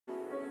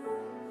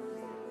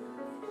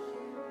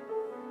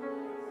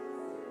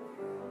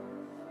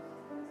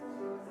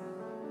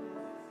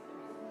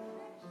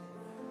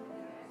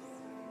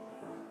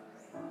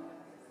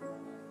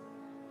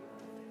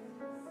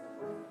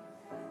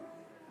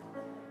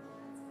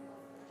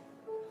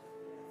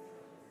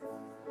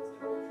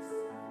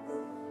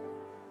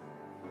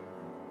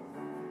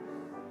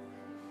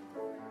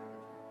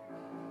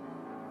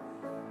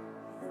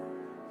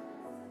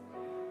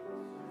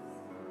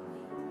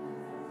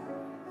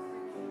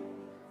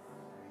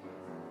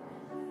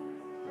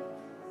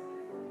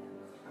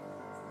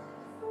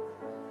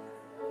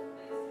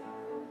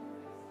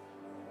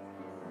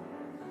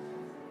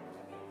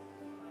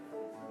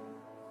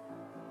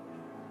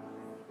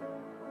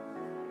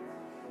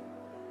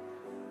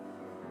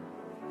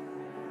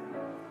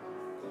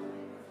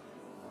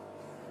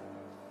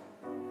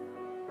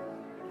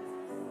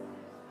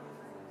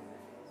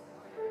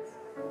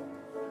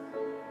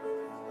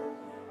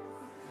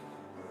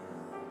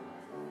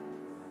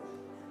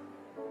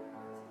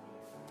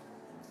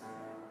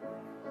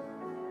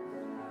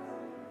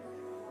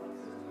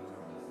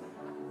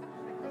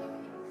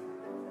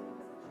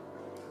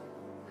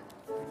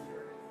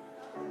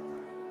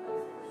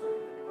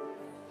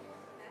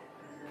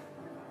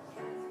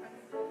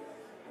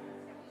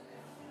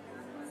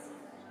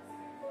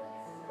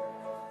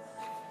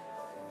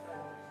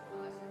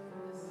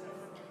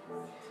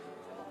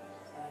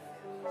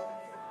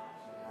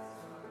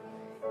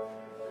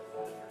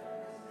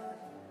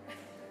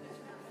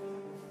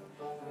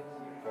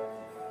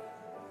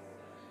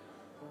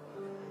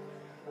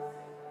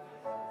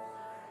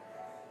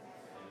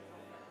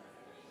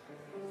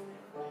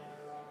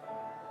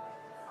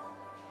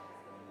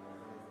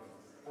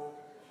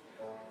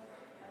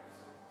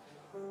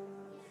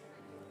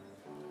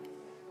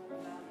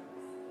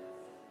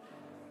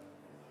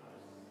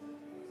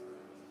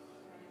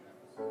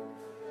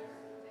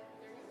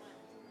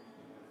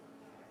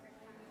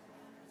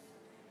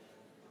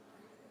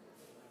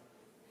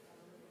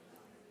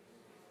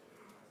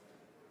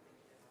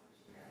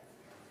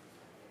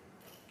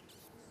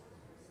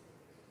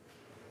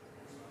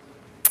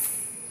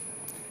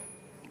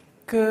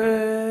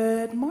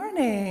Good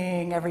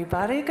morning,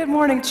 everybody. Good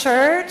morning,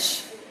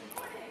 church.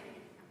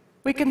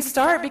 We can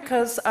start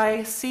because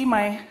I see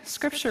my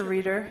scripture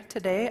reader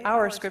today.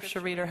 Our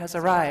scripture reader has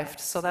arrived,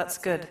 so that's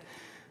good.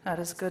 That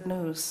is good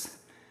news.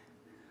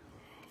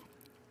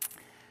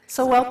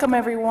 So welcome,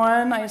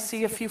 everyone. I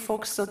see a few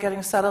folks still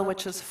getting settled,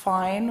 which is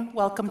fine.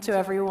 Welcome to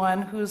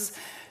everyone who's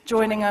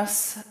joining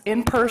us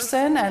in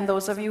person and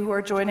those of you who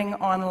are joining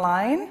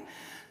online.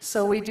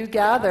 So we do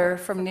gather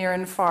from near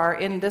and far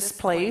in this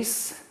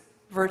place,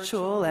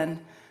 virtual and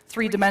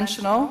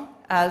three-dimensional,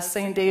 as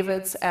St.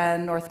 David's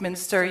and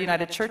Northminster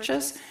United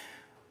Churches,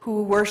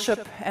 who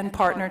worship and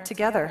partner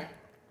together.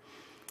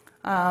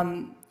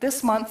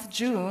 This month,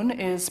 June,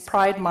 is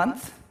Pride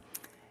Month,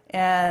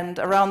 and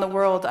around the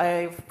world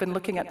I've been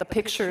looking at the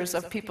pictures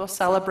of people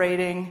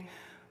celebrating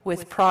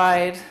with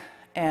pride,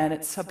 and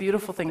it's a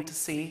beautiful thing to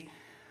see.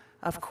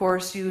 Of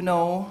course, you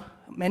know,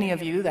 many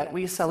of you, that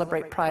we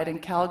celebrate Pride in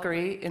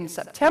Calgary in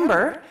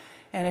September,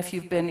 and if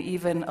you've been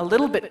even a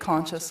little bit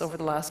conscious over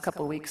the last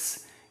couple of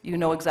weeks, you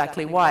know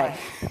exactly why,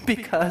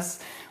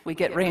 because we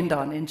get rained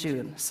on in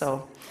June.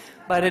 So,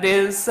 but it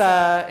is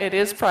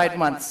Pride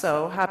Month,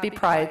 so happy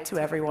Pride to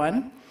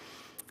everyone.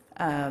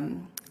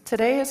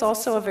 Today is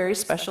also a very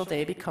special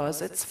day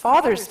because it's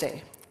Father's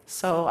Day.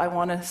 So I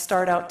want to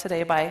start out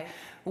today by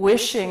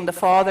wishing the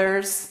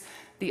fathers,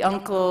 the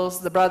uncles,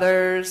 the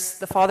brothers,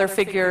 the father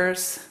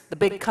figures, the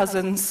big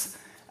cousins,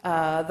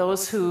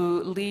 those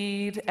who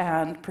lead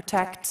and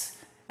protect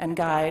and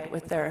guide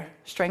with their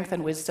strength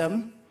and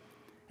wisdom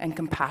and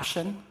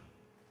compassion.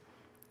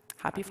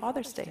 Happy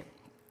Father's Day.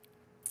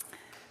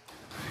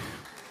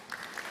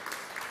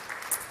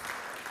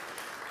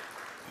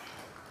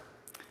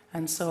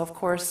 And so, of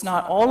course,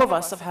 not all of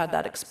us have had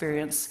that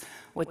experience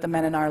with the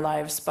men in our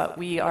lives, but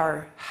we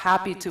are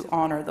happy to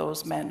honor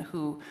those men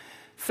who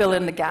fill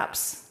in the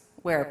gaps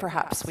where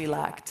perhaps we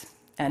lacked,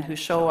 and who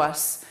show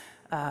us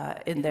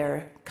in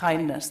their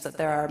kindness that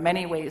there are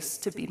many ways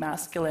to be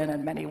masculine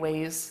and many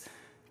ways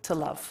to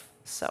love.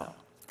 So,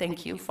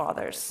 thank you,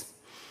 fathers.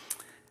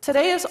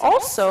 Today is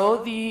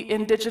also the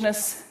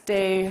Indigenous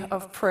Day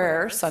of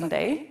Prayer,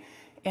 Sunday,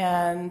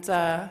 and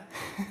I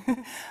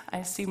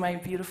see my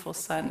beautiful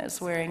son is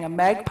wearing a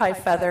magpie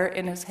feather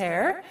in his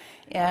hair,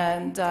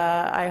 and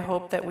I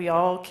hope that we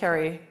all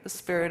carry the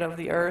spirit of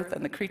the earth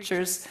and the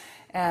creatures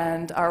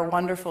and our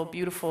wonderful,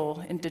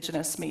 beautiful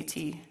Indigenous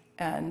Métis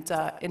and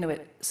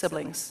Inuit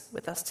siblings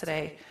with us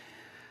today.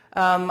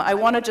 I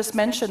want to just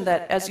mention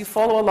that as you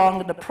follow along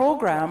in the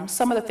program,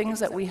 some of the things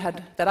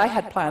that I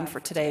had planned for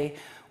today,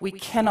 we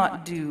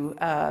cannot do.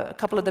 A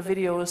couple of the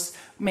videos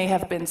may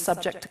have been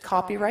subject to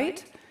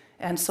copyright,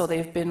 and so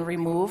they've been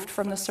removed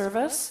from the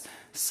service.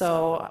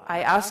 So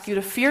I ask you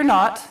to fear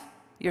not.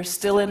 You're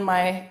still in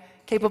my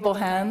capable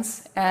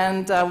hands,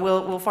 and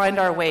we'll find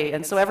our way.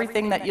 And so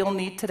everything that you'll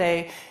need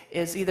today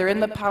is either in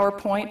the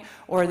PowerPoint,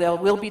 or there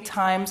will be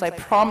times, I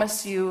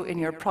promise you, in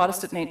your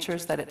Protestant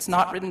natures, that it's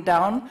not written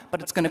down, but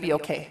it's going to be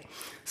okay.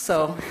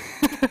 So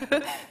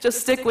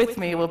just stick with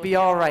me, we'll be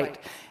all right.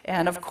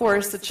 And of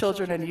course, the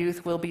children and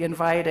youth will be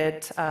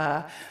invited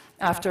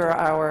after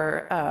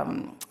our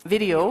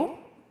video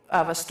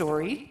of a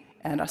story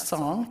and a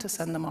song to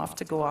send them off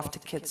to go off to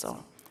Kids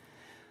Zone.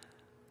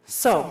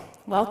 So,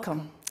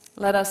 welcome.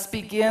 Let us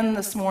begin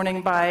this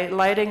morning by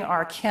lighting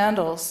our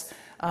candles.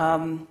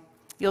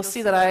 You'll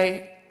see that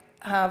I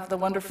have the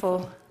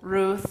wonderful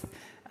Ruth.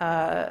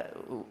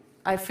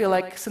 I feel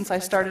like since I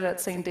started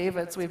at St.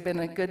 David's, we've been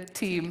a good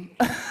team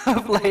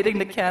of lighting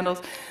the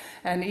candles.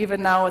 And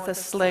even now with a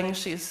sling,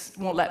 she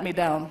won't let me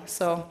down.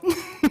 So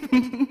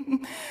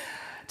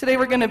today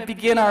we're going to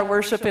begin our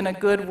worship in a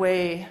good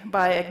way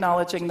by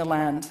acknowledging the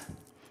land.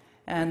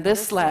 And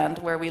this land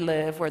where we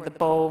live, where the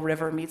Bow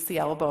River meets the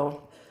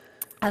Elbow,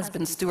 has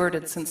been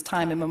stewarded since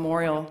time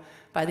immemorial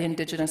by the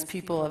Indigenous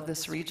people of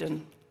this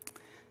region.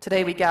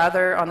 Today we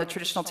gather on the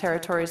traditional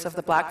territories of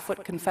the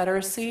Blackfoot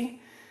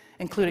Confederacy,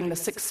 including the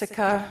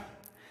Siksika,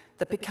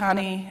 the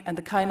Piikani, and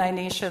the Kainai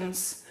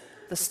nations,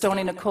 the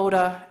Stoney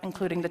Nakoda,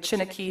 including the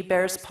Chiniki,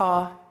 Bears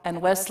Paw, and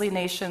Wesley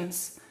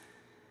nations,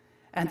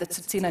 and the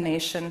Tsuut'ina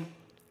Nation.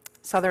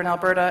 Southern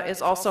Alberta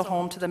is also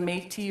home to the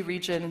Métis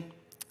region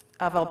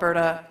of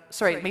Alberta,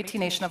 Métis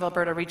Nation of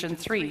Alberta, Region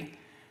 3.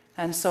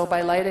 And so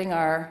by lighting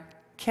our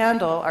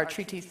candle, our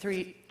Treaty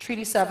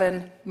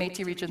 7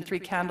 Métis Region 3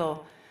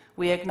 candle,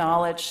 we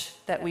acknowledge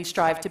that we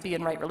strive to be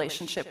in right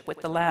relationship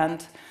with the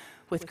land,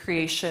 with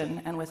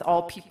creation, and with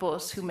all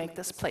peoples who make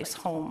this place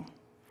home.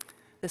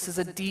 This is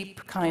a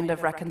deep kind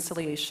of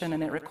reconciliation,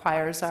 and it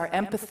requires our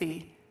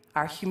empathy,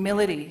 our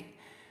humility,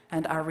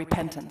 and our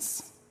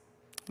repentance.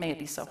 May it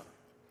be so.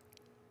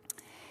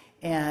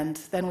 And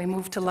then we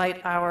move to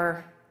light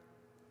our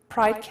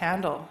Pride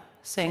candle,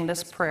 saying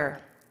this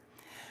prayer.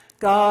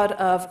 God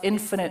of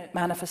infinite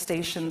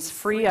manifestations,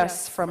 free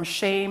us from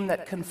shame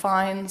that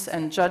confines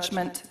and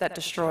judgment that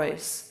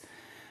destroys.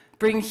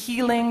 Bring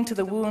healing to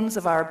the wounds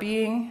of our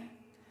being,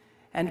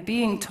 and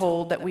being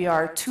told that we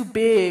are too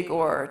big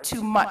or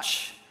too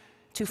much,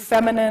 too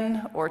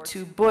feminine or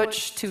too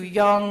butch, too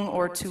young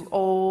or too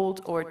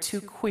old or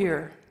too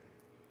queer.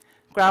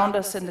 Ground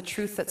us in the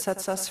truth that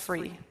sets us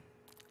free.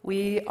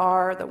 We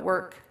are the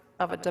work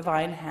of a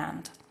divine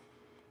hand.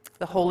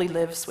 The holy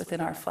lives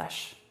within our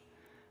flesh.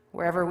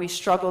 Wherever we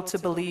struggle to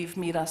believe,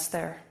 meet us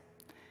there.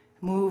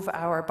 Move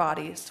our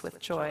bodies with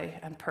joy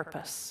and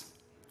purpose.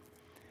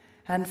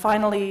 And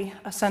finally,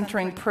 a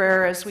centering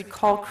prayer as we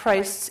call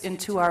Christ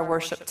into our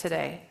worship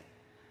today.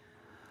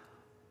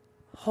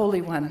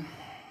 Holy One,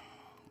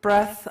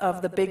 breath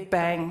of the Big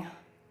Bang,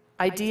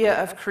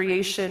 idea of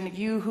creation,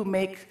 you who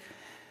make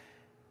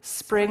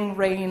spring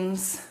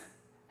rains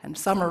and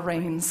summer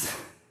rains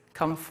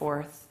come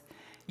forth.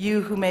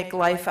 You who make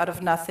life out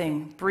of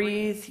nothing,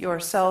 breathe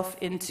yourself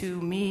into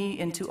me,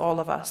 into all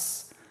of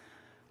us.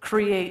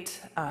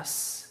 Create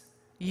us.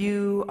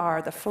 You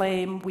are the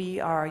flame, we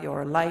are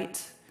your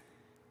light.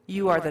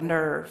 You are the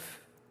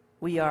nerve,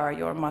 we are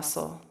your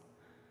muscle.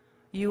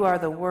 You are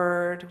the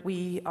word,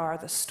 we are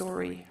the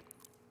story.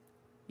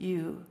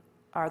 You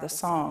are the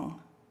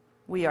song,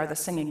 we are the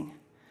singing.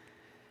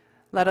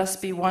 Let us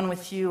be one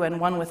with you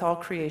and one with all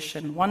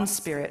creation, one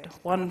spirit,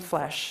 one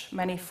flesh,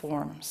 many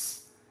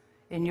forms.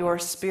 In your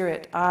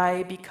spirit,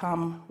 I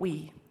become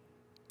we.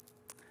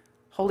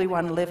 Holy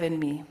One, live in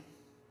me.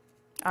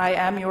 I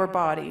am your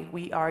body,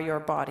 we are your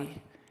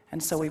body.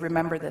 And so we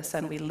remember this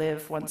and we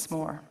live once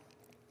more.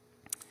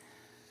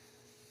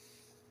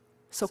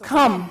 So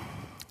come,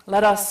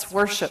 let us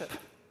worship.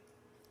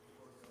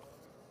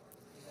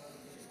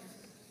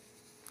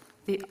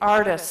 The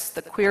artists,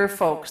 the queer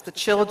folks, the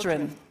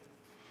children,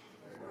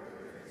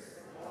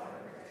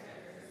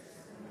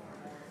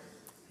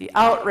 the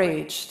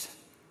outraged,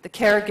 the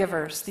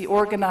caregivers, the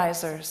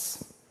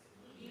organizers.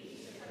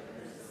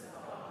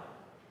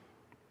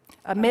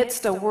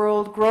 Amidst a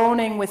world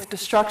groaning with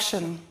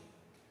destruction,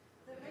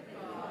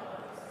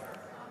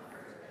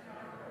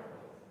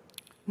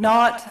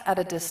 not at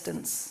a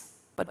distance,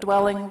 but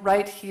dwelling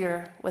right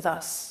here with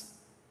us.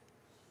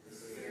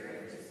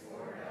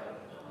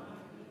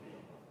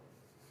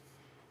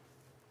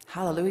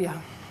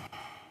 Hallelujah.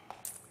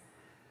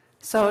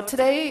 So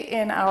today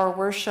in our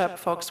worship,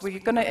 folks, we're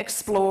going to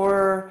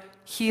explore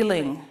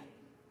healing,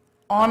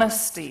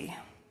 honesty,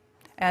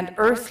 and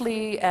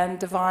earthly and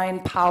divine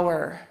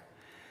power.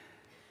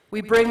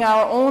 We bring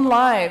our own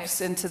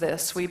lives into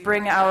this. We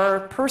bring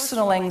our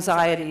personal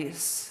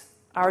anxieties,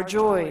 our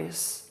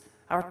joys,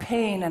 our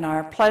pain and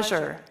our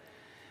pleasure,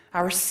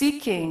 our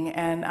seeking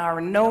and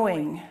our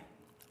knowing.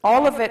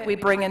 All of it we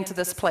bring into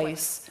this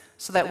place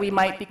so that we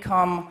might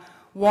become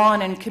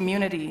one in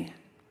community,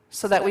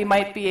 so that we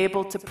might be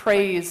able to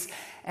praise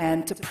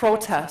and to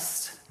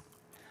protest,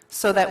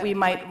 so that we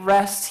might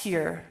rest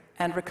here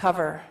and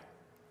recover.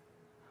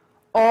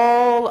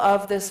 All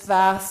of this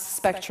vast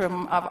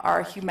spectrum of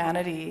our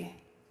humanity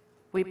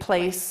we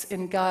place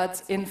in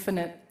God's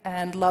infinite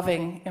and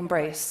loving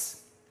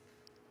embrace.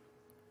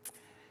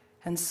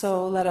 And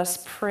so let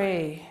us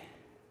pray.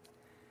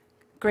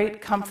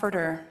 Great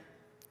Comforter,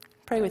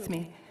 pray with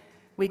me.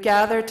 We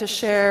gather to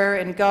share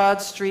in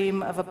God's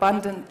dream of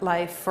abundant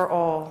life for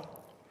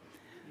all.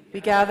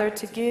 We gather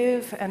to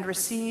give and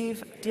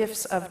receive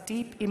gifts of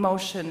deep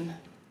emotion,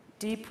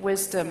 deep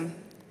wisdom,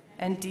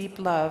 and deep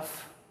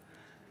love.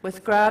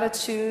 With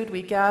gratitude,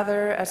 we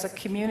gather as a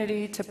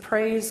community to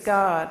praise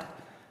God,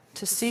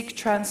 to seek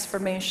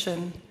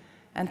transformation,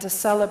 and to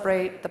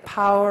celebrate the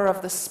power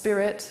of the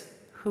Spirit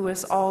who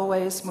is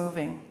always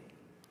moving.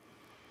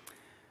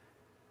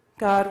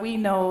 God, we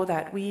know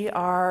that we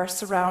are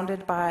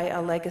surrounded by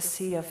a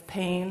legacy of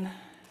pain.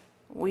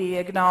 We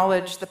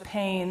acknowledge the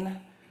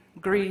pain,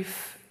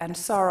 grief, and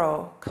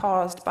sorrow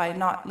caused by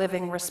not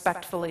living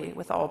respectfully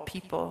with all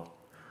people.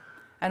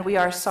 And we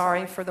are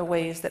sorry for the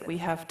ways that we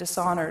have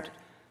dishonored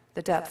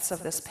the depths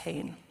of this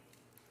pain.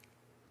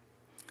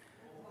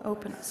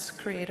 Open us,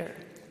 Creator,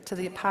 to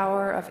the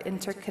power of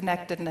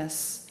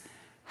interconnectedness.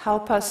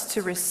 Help us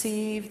to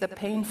receive the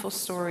painful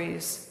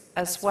stories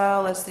as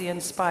well as the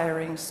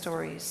inspiring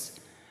stories.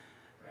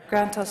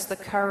 Grant us the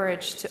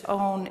courage to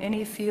own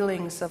any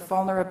feelings of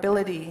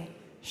vulnerability,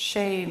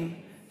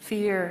 shame,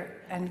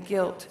 fear, and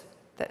guilt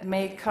that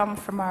may come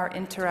from our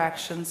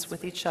interactions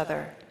with each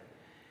other.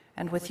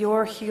 And with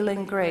your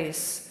healing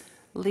grace,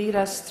 lead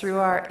us through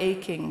our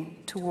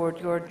aching toward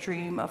your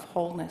dream of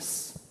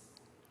wholeness.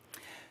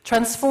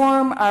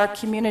 Transform our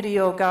community,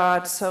 O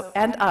God,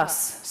 and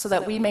us, so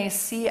that we may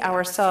see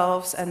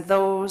ourselves and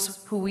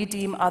those who we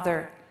deem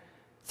other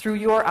through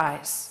your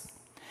eyes.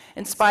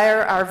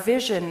 Inspire our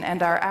vision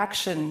and our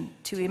action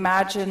to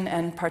imagine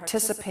and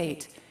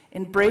participate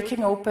in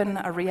breaking open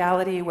a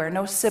reality where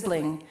no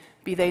sibling,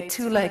 be they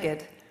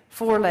two-legged,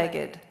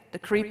 four-legged, the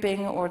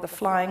creeping or the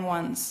flying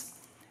ones,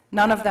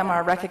 none of them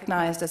are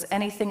recognized as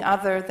anything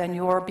other than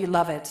your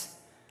beloved.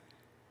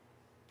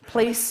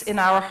 Place in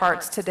our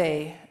hearts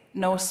today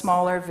no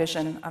smaller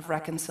vision of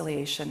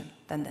reconciliation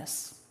than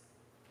this.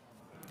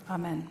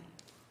 Amen.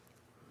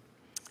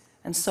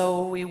 And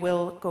so we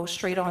will go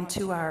straight on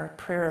to our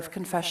prayer of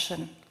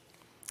confession.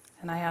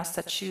 And I ask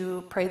that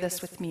you pray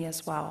this with me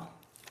as well.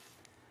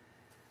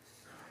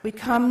 We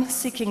come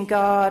seeking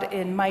God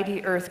in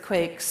mighty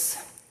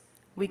earthquakes.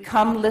 We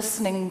come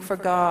listening for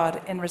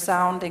God in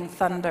resounding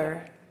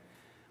thunder.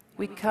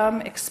 We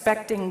come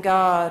expecting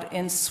God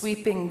in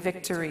sweeping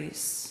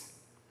victories.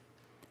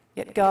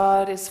 Yet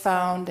God is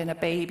found in a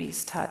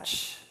baby's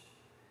touch.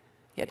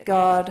 Yet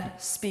God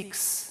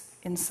speaks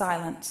in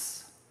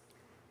silence.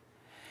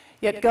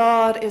 Yet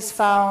God is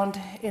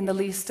found in the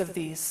least of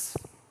these.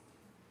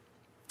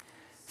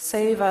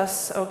 Save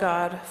us, O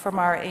God, from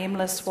our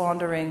aimless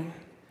wandering.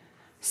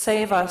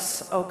 Save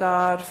us, O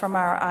God, from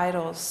our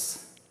idols.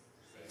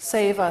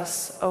 Save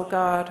us, O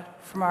God,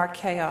 from our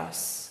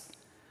chaos.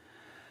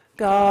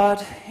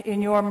 God,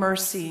 in your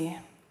mercy,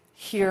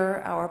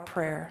 hear our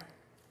prayer.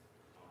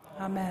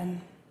 Amen.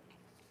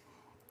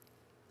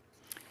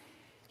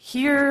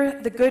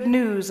 Hear the good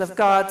news of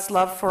God's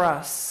love for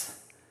us,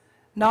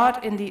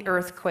 not in the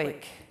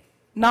earthquake,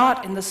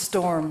 not in the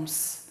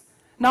storms,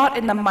 not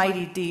in the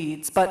mighty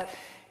deeds, but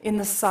in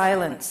the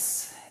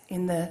silence,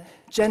 in the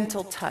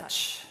gentle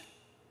touch,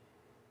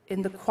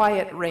 in the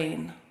quiet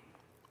rain,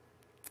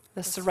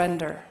 the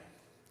surrender.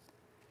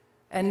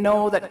 And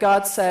know that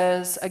God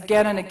says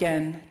again and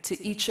again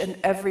to each and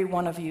every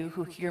one of you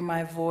who hear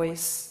my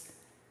voice,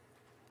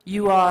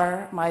 you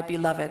are my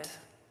beloved.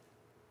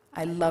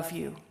 I love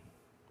you.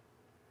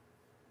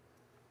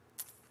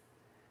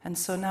 And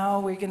so now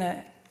we're going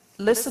to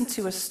listen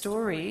to a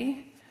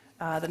story.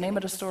 The name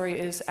of the story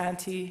is we're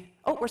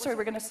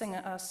going to sing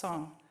a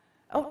song.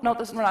 Oh, no,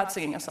 we're not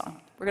singing a song.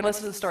 We're going to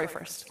listen to the story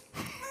first.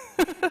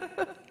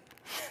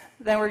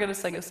 Then we're going to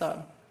sing a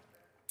song.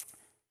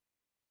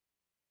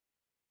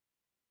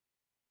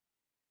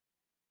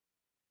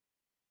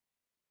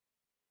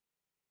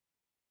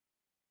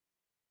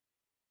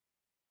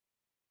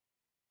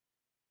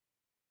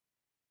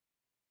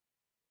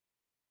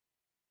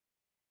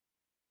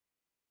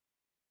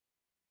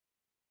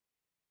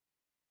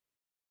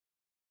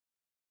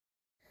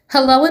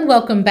 Hello and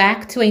welcome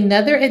back to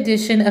another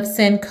edition of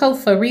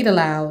Sankofa Read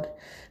Aloud.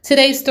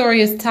 Today's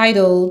story is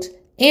titled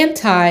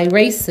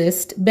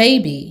Anti-Racist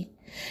Baby,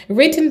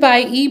 written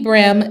by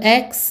Ibram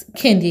X.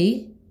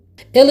 Kendi,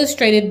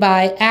 illustrated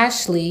by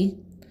Ashley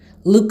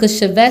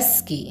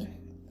Lukashevsky.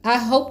 I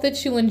hope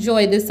that you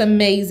enjoy this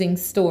amazing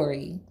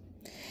story.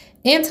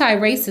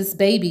 Anti-Racist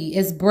Baby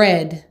is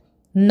bred,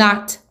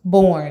 not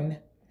born.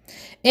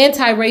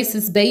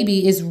 Anti-racist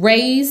baby is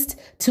raised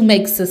to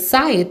make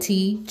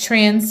society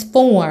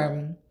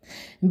transform.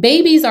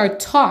 Babies are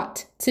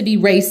taught to be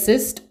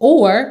racist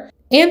or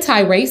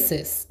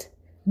anti-racist.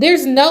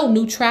 There's no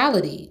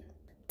neutrality.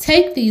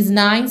 Take these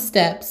 9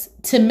 steps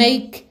to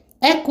make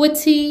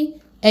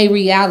equity a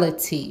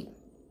reality.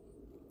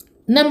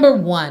 Number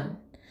 1,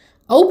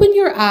 open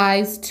your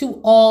eyes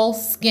to all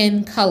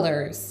skin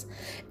colors.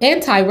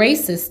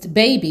 Anti-racist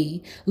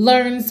baby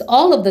learns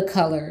all of the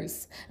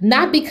colors,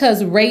 not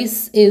because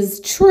race is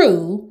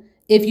true.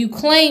 If you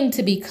claim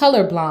to be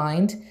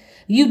colorblind,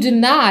 you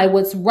deny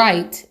what's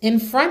right in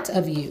front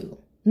of you.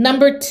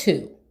 Number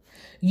 2,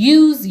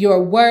 use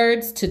your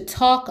words to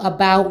talk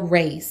about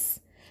race.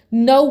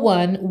 No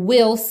one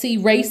will see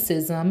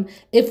racism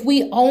if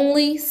we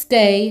only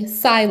stay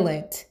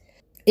silent.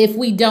 If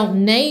we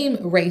don't name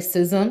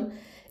racism,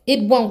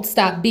 it won't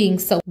stop being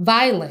so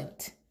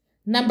violent.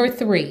 Number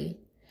 3,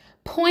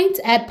 point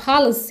at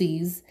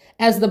policies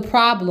as the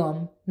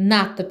problem,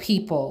 not the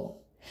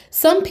people.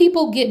 Some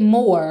people get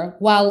more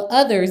while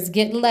others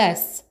get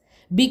less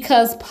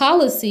because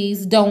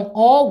policies don't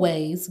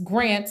always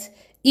grant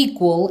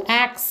equal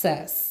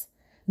access.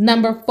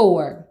 Number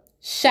 4,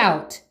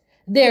 shout,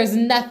 there's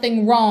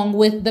nothing wrong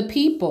with the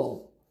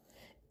people.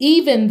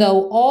 Even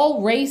though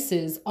all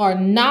races are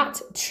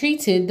not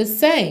treated the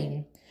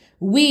same,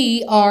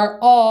 we are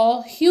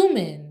all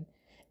human.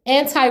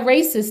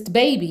 Anti-racist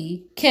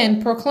baby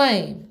can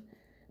proclaim.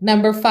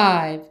 Number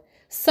 5,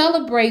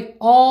 celebrate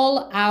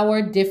all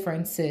our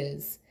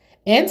differences.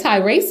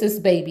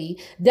 Anti-racist baby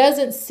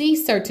doesn't see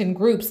certain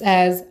groups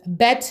as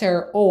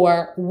better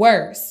or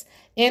worse.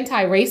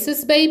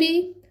 Anti-racist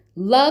baby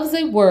loves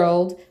a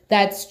world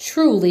that's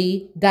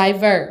truly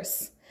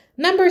diverse.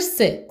 Number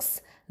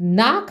 6,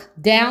 knock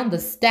down the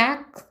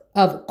stack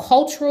of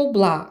cultural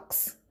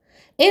blocks.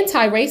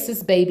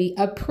 Anti-racist baby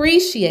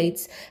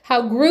appreciates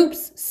how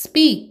groups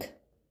speak,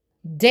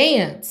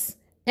 dance,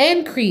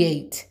 and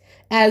create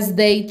as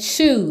they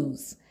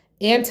choose.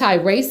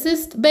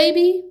 Anti-racist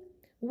baby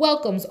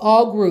welcomes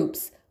all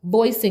groups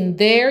voicing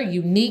their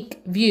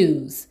unique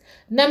views.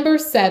 Number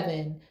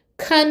 7,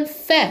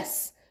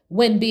 confess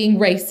when being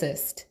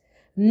racist.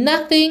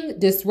 Nothing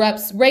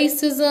disrupts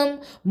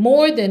racism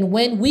more than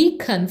when we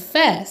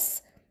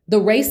confess the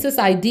racist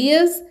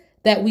ideas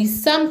that we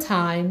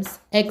sometimes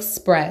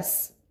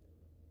express.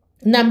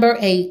 Number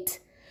 8,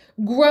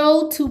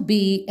 grow to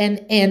be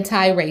an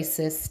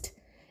anti-racist.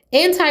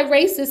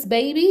 Anti-racist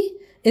baby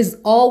is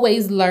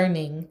always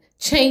learning,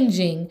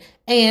 changing,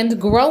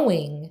 and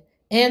growing.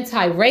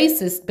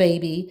 Anti-racist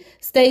baby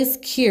stays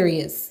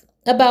curious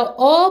about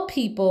all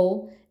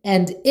people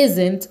and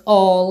isn't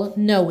all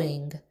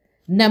knowing.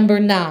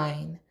 Number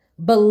 9,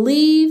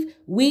 believe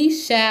we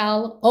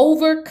shall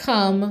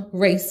overcome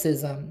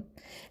racism.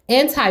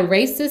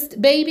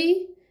 Anti-racist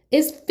baby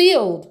is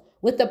filled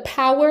with the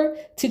power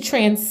to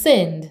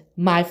transcend,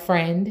 my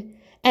friend,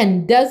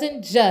 and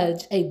doesn't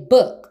judge a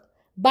book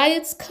by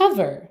its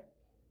cover,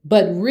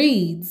 but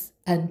reads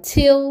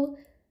until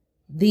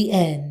the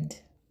end.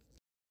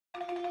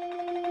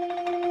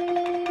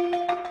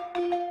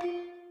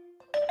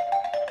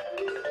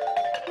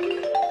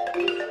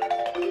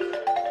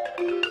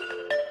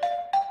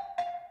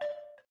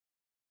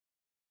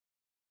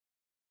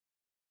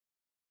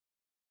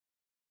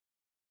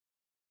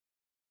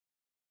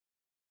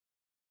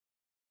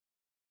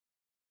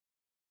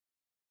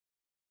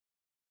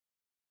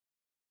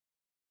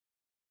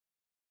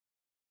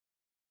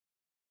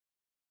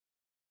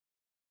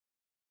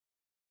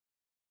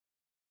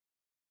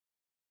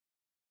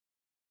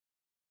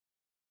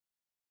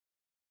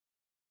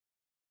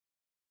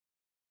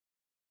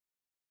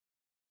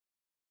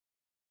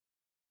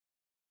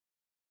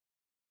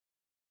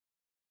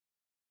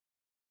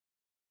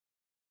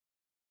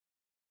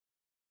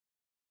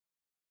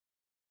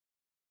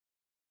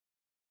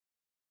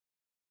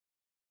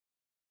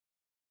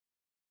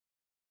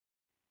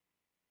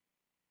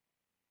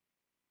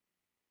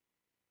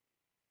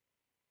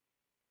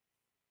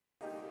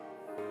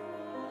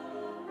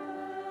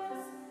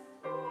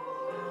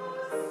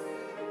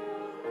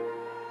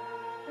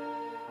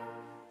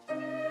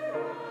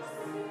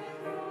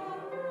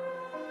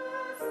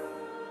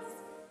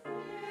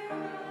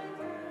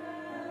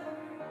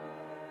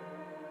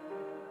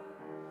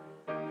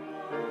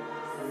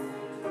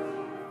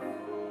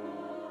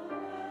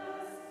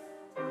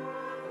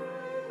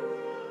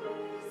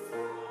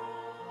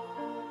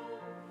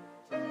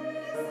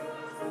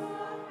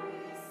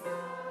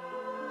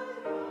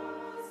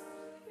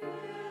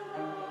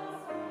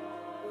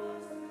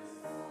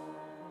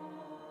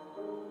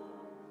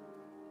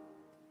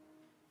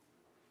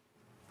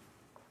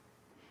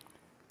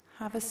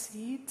 Have a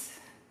seat.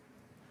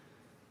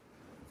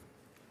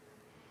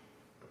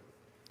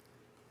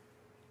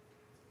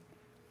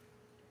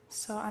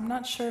 So I'm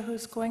not sure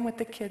who's going with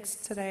the kids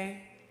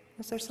today.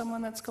 Is there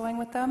someone that's going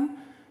with them?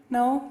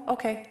 No?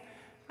 Okay.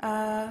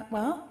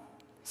 Well,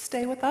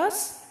 stay with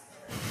us.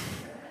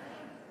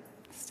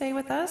 Stay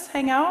with us.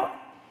 Hang out.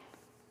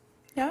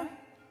 Yeah?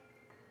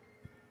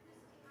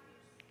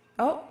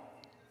 Oh.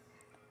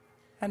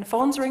 And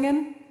phone's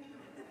ringing.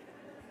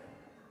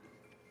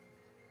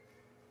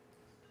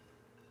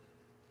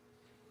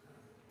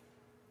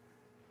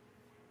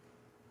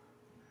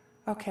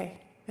 Okay.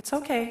 It's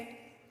okay.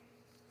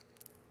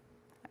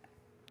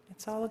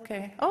 It's all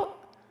okay. Oh,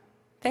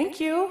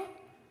 thank you.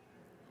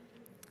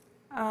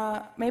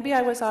 Maybe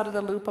I was out of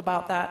the loop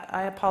about that.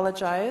 I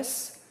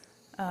apologize.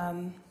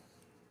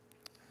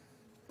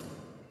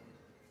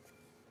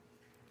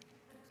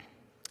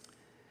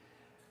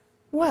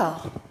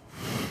 Well,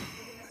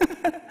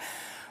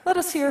 let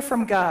us hear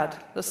from God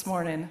this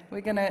morning.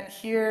 We're going to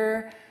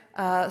hear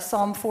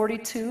Psalm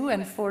 42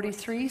 and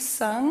 43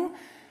 sung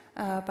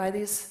by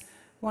these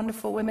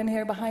wonderful women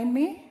here behind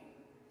me,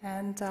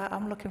 and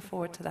I'm looking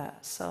forward to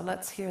that. So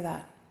let's hear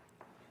that.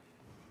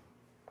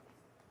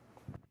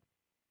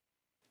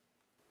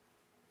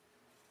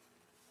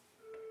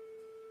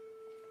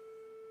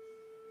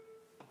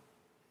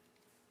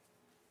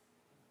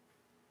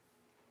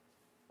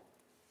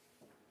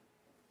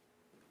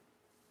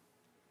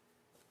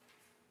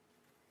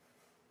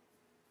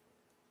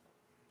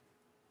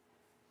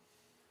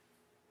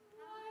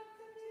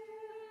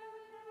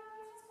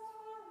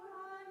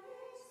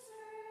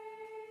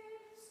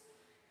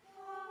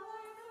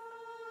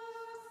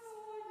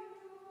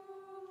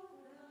 For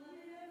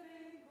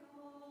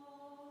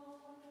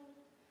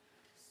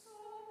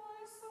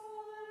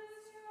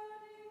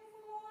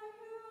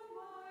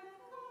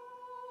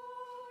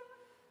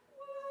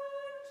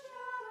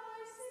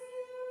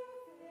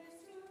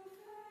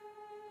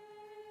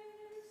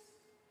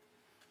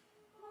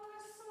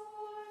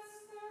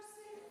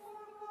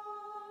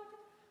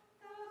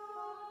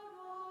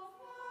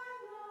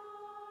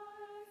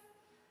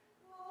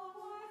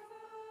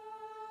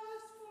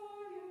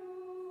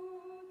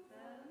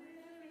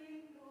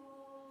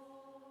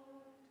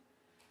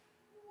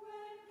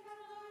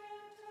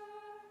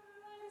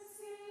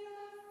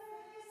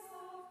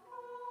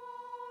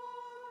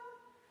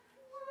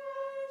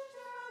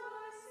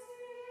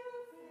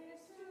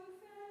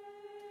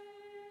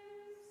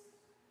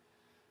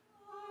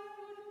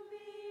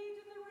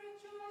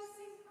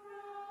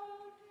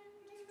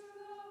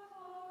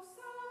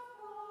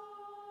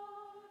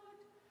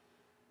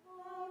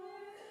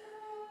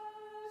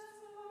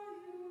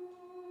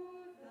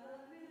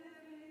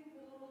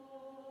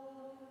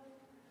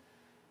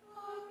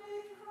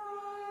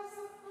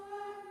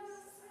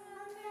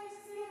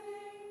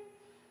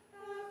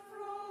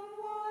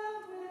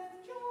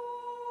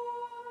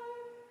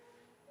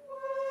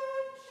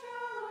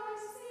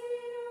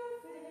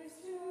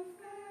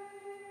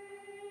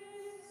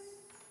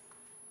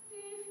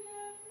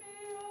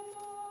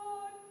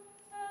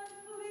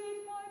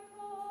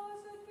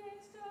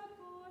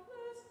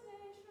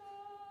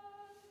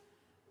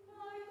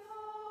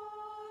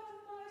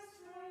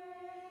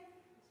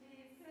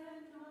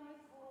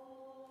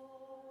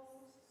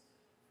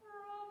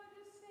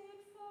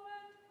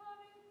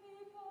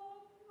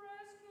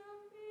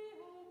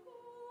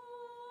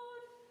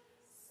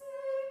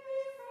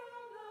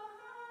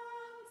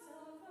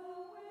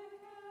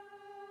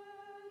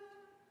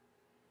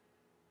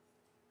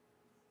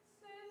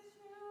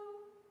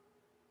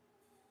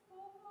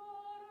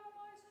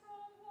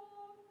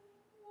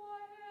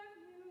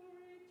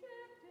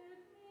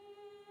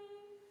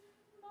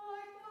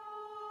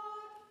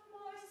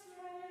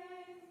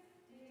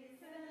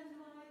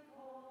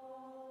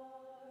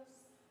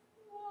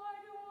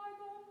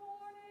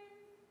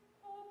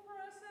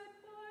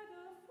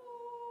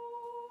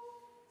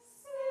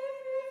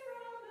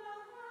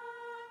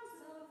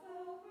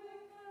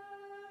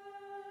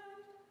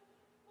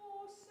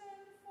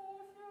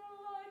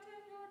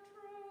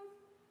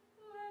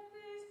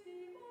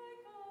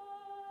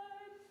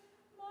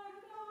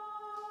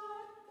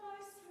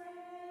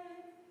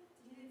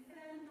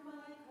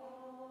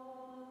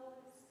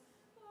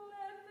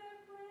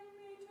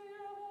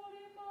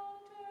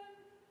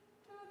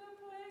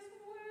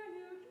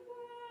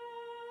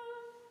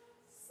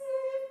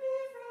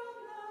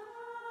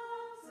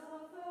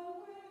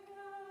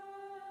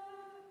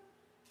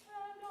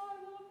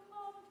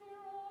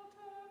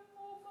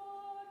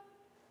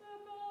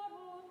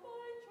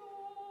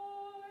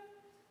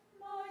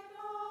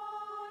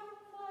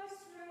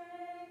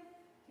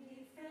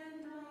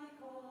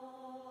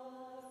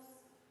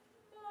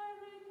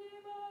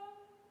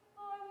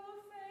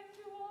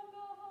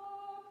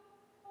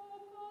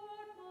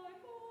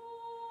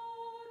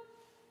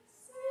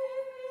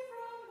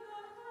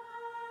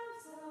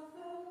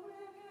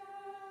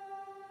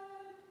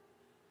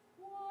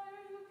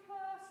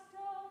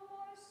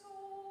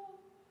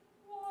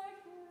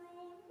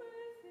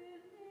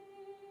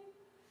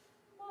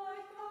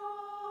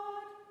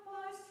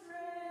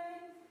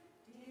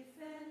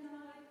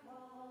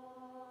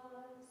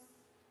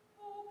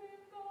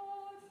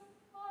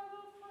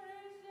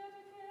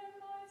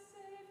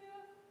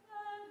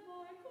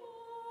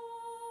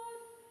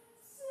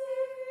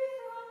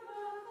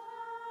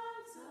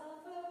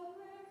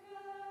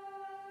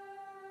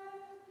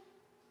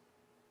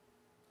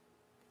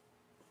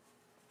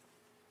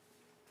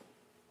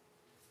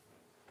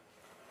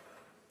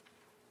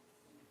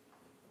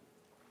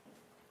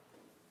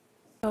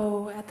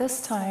So at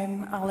this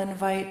time, I'll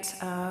invite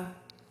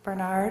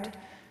Bernard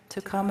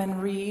to come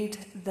and read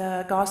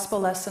the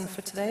gospel lesson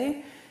for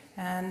today.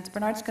 And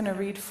Bernard's going to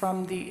read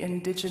from the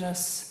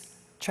indigenous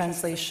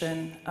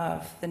translation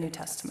of the New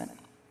Testament.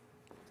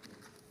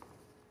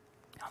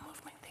 I'll move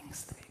my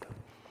things. There you go.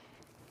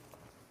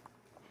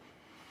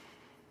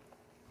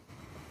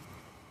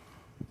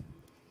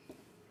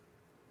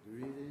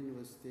 The reading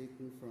was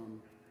taken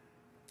from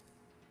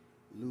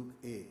Luke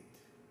 8,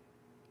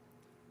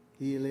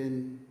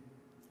 healing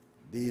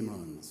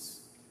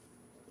demons.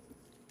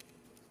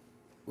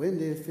 When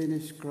they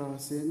finished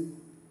crossing,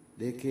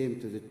 they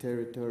came to the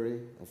territory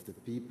of the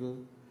people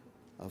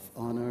of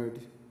honored,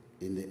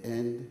 in the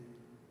end,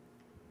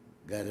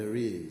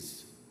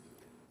 Gadarenes,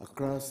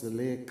 across the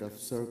lake of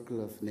Circle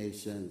of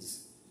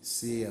Nations,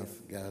 Sea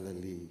of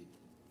Galilee.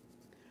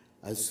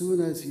 As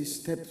soon as he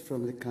stepped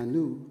from the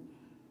canoe,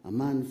 a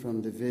man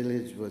from the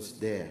village was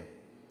there.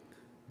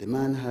 The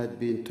man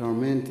had been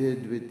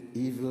tormented with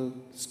evil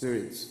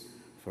spirits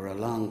for a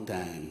long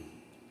time.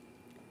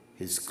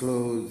 His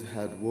clothes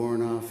had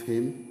worn off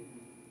him,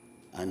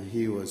 and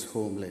he was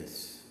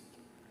homeless.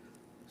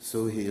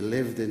 So he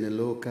lived in the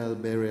local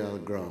burial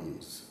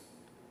grounds.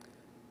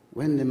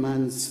 When the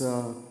man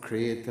saw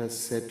Creator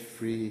set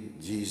free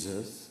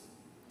Jesus,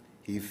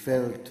 he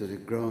fell to the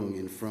ground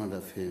in front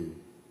of him.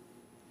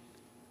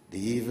 The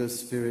evil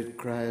spirit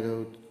cried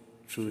out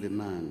through the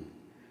man,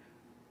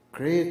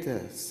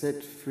 "Creator,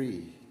 set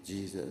free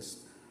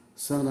Jesus,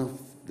 Son of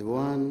the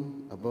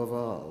One above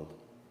all.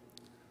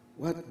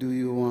 What do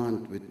you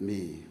want with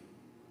me?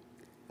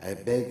 I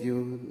beg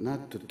you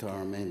not to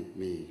torment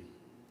me."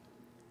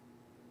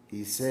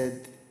 He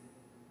said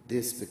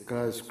this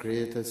because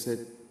Creator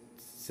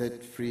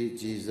set free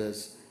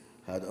Jesus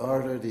had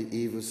ordered the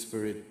evil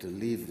spirit to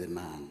leave the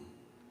man.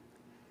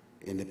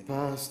 In the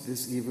past,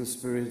 this evil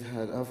spirit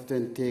had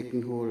often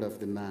taken hold of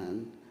the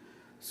man,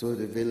 so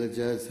the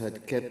villagers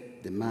had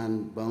kept the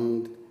man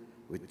bound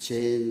with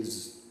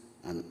chains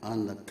and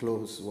under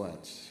close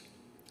watch.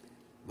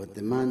 But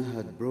the man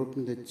had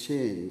broken the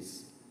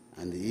chains,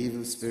 and the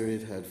evil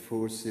spirit had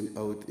forced him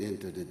out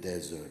into the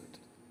desert.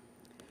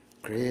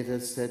 Creator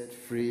set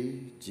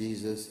free,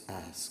 Jesus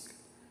asked,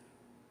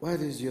 "What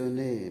is your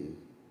name?"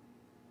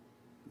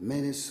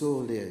 "Many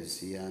soldiers,"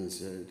 he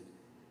answered,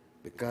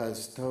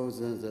 because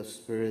thousands of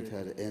spirits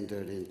had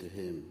entered into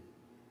him.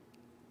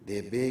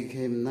 They begged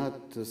him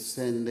not to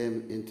send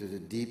them into the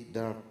deep,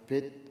 dark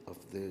pit of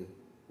the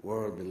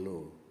world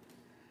below.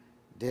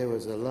 There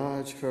was a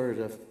large herd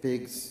of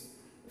pigs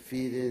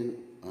feeding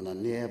on a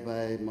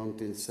nearby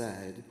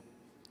mountainside,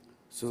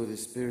 so the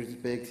spirits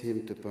begged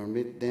him to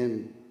permit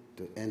them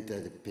to enter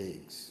the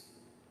pigs.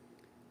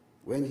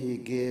 When he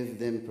gave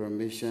them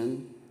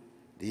permission,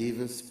 the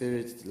evil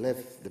spirits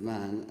left the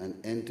man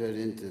and entered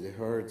into the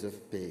herds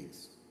of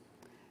pigs.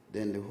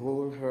 Then the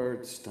whole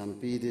herd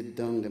stampeded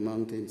down the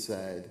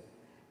mountainside,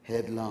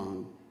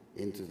 headlong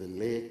into the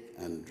lake,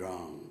 and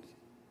drowned.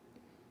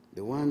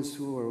 The ones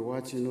who were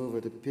watching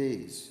over the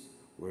pigs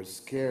were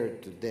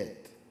scared to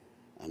death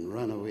and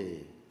ran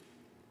away.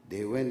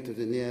 They went to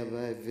the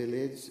nearby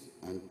village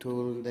and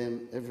told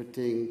them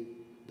everything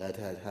that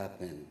had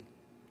happened.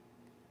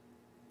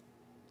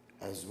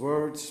 As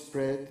word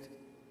spread,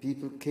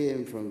 people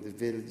came from the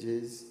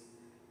villages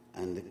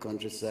and the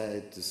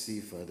countryside to see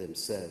for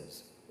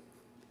themselves.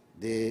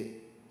 There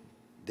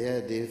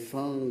they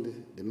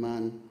found the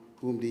man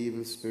whom the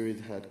evil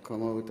spirit had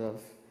come out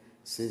of,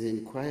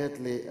 sitting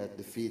quietly at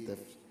the feet of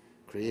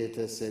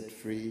Creator set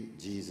free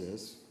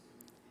Jesus.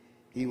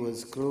 He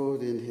was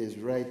clothed in his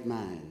right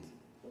mind.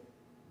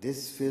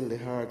 This filled the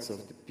hearts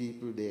of the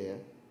people there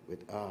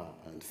with awe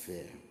and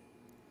fear.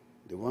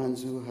 The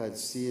ones who had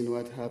seen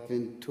what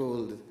happened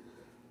told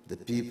the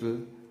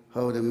people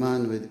how the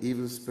man with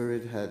evil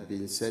spirit had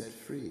been set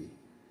free.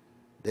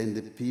 Then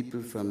the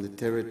people from the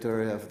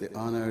territory of the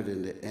honored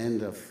in the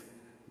end of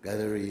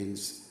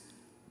Gadarenes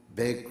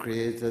begged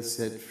Creator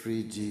set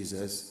free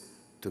Jesus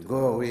to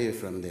go away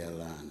from their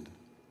land.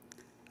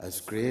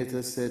 As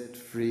Creator set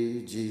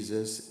free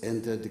Jesus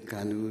entered the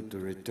canoe to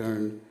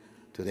return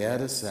to the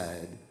other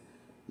side,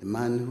 the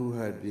man who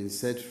had been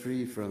set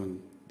free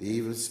from the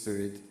evil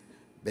spirit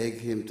begged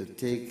him to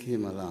take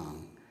him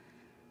along.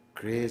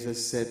 Creator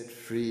set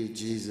free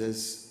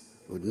Jesus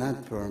would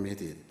not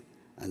permit it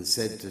and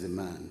said to the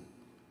man,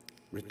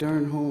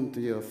 "Return home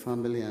to your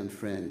family and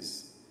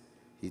friends."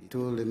 He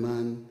told the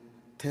man,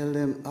 "Tell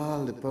them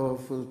all the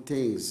powerful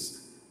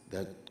things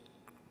that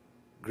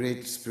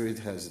Great Spirit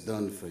has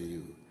done for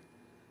you."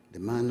 The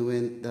man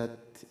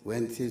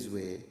went his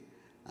way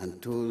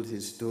and told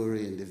his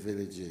story in the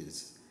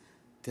villages,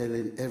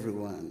 telling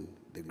everyone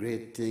the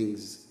great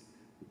things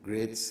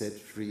great set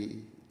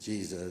free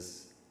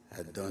Jesus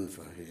had done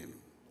for him.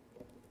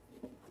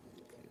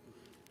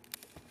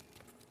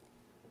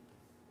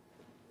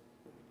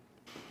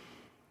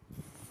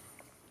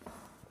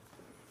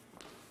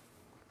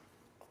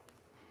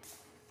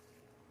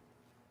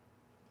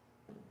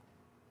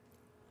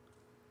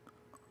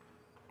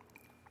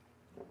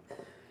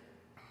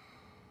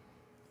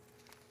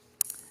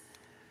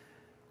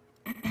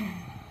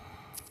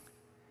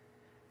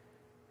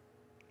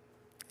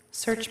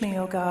 Search me,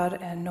 O God,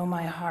 and know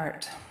my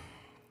heart.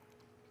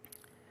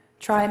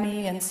 Try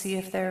me and see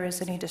if there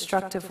is any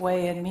destructive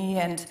way in me,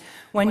 and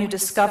when you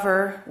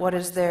discover what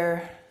is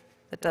there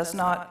that does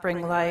not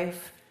bring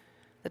life,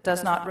 that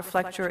does not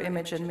reflect your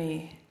image in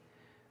me,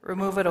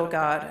 remove it, O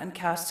God, and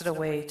cast it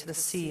away to the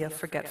sea of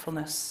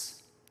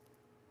forgetfulness.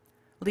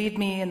 Lead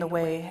me in the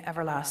way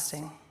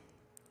everlasting.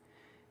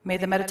 May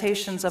the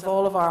meditations of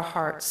all of our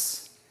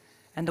hearts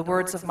and the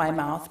words of my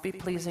mouth be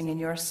pleasing in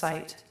your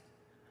sight,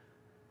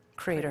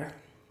 Creator.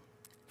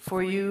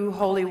 For you,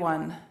 Holy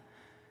One,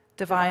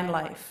 divine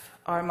life,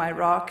 are my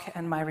rock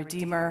and my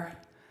Redeemer.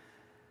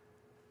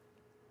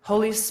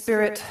 Holy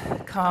Spirit,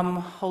 come.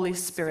 Holy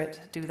Spirit,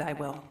 do thy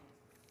will.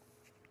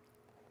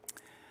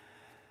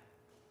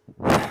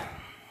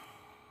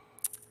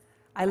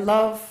 I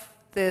love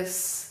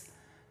this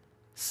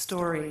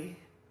story,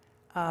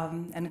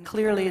 and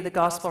clearly the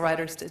gospel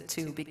writers did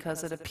too,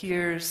 because it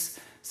appears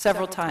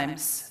several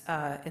times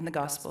in the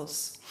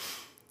Gospels.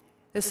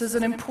 This is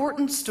an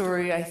important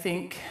story, I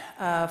think,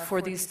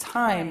 for these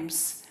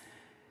times,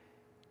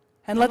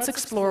 and let's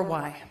explore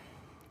why.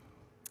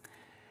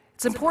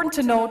 It's important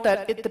to note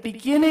that at the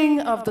beginning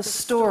of the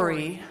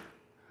story,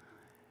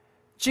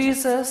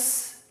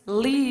 Jesus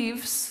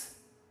leaves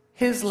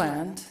his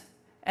land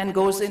and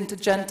goes into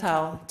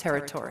Gentile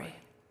territory.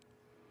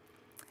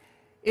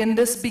 In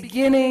this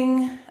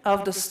beginning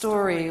of the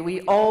story,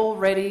 we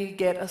already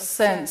get a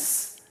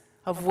sense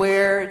of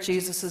where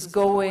Jesus is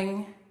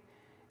going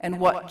and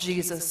what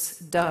Jesus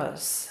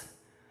does.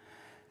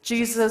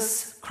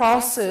 Jesus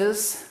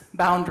crosses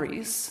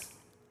boundaries.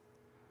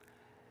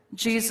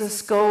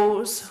 Jesus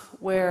goes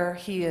where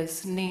he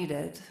is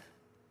needed,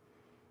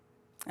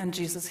 and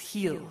Jesus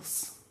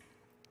heals.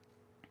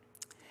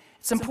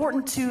 It's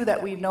important, too,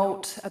 that we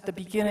note at the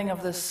beginning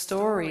of this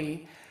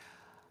story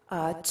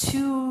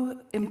two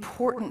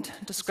important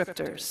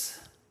descriptors.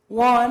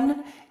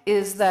 One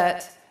is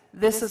that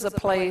this is a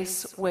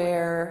place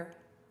where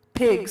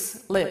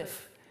pigs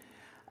live.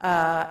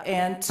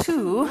 And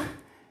two,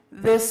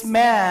 this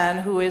man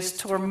who is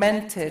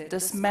tormented,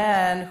 this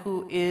man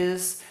who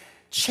is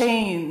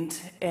chained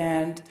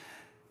and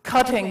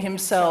cutting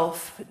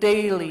himself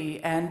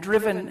daily and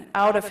driven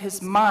out of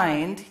his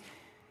mind,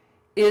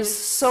 is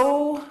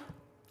so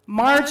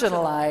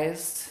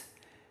marginalized,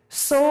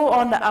 so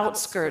on the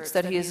outskirts,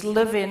 that he is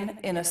living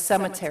in a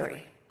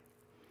cemetery.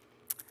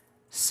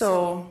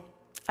 So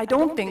I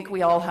don't think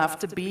we all have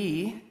to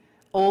be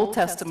Old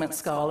Testament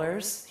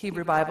scholars,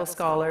 Hebrew Bible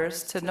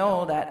scholars, to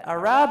know that a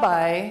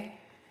rabbi,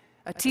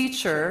 a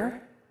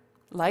teacher,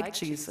 like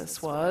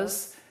Jesus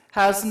was,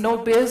 has no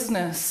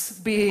business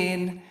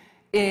being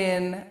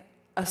in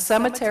a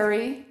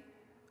cemetery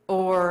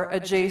or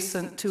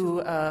adjacent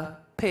to a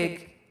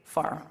pig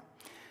farm.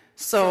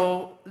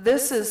 So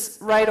this is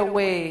right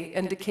away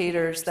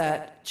indicators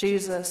that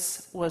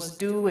Jesus was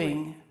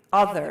doing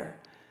other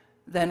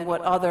than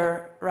what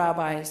other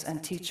rabbis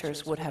and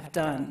teachers would have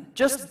done.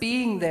 Just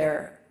being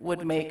there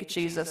would make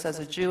Jesus, as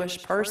a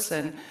Jewish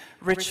person,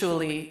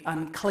 ritually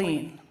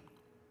unclean.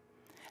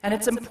 And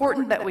it's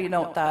important that we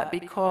note that,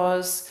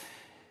 because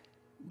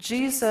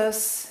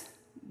Jesus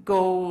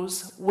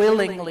goes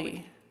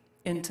willingly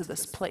into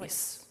this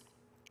place.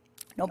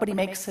 Nobody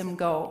makes him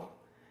go.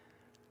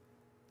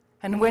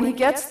 And when he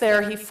gets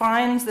there, he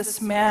finds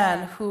this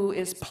man who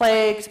is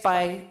plagued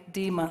by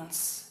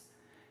demons.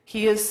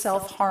 He is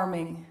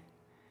self-harming.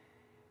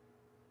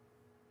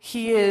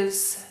 He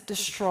is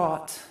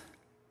distraught.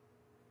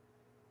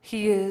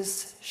 He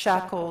is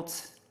shackled.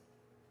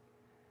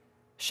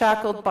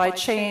 Shackled by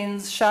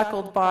chains,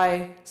 shackled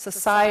by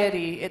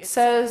society. It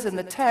says in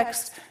the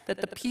text that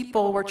the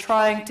people were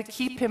trying to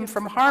keep him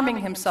from harming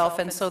himself,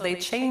 and so they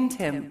chained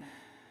him.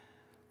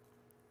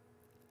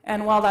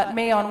 And while that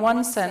may, in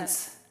one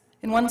sense,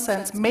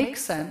 make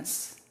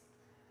sense,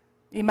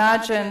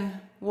 imagine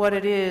what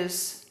it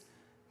is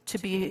to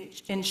be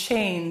in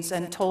chains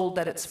and told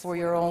that it's for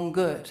your own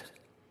good.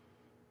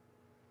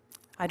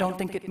 I don't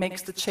think it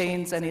makes the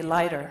chains any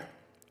lighter.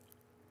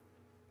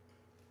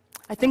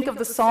 I think of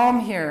the psalm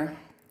here.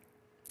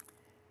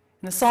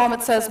 In the psalm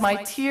it says, "My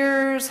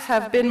tears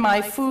have been my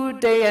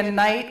food day and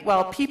night,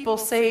 while people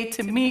say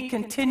to me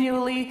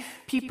continually,"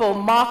 people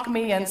mock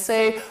me and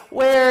say,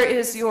 "Where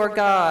is your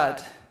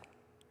God?"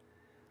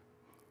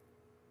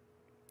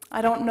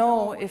 I don't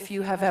know if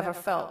you have ever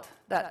felt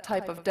that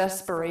type of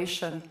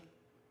desperation,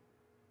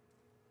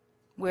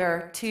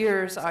 where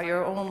tears are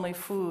your only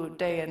food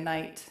day and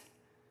night,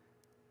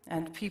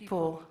 and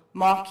people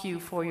mock you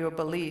for your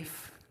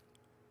belief.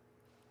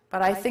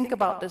 But I think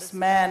about this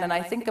man, and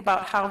I think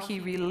about how he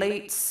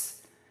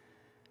relates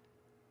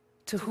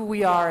to who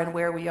we are and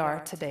where we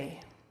are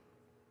today.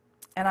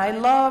 And I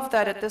love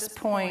that at this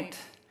point,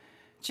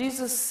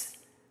 Jesus,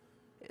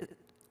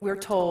 we're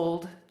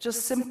told,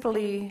 just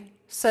simply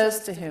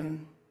says to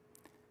him,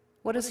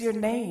 "What is your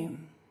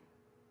name?"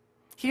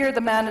 Here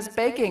the man is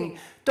begging,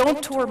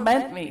 "Don't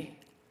torment me."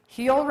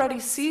 He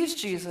already sees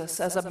Jesus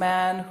as a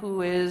man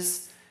who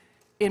is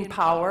in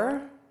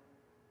power,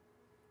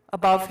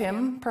 above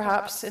him,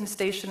 perhaps in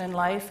station in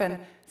life, and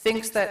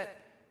thinks that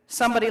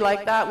somebody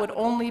like that would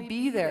only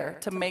be there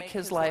to make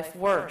his life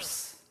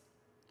worse.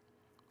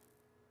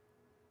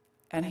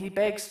 And he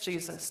begs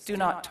Jesus, "Do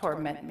not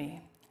torment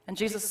me." And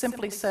Jesus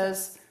simply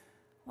says,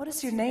 "What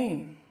is your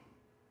name?"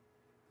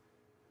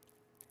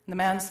 And the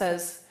man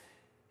says,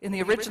 in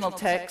the original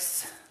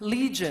text,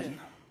 "Legion."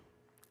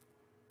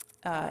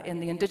 In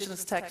the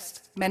indigenous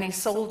text, "many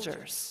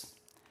soldiers."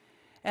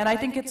 And I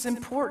think it's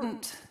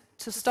important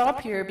to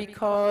stop here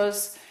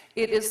because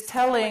it is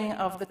telling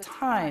of the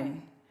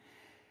time.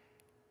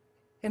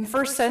 In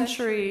first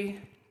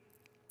century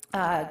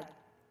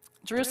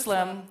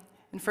Jerusalem,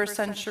 in first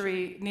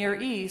century Near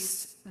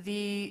East,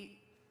 the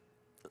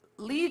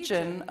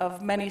legion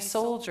of many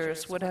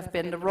soldiers would have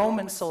been the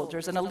Roman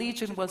soldiers, and a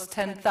legion was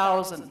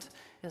 10,000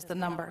 is the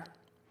number.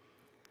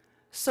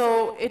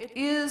 So it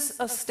is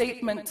a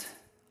statement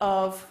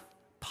of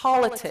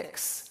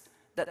politics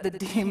that the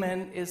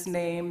demon is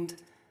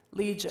named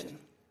Legion.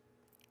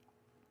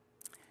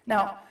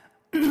 Now,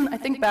 I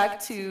think back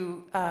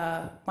to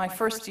my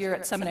first year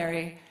at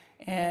seminary,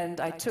 and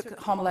I took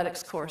a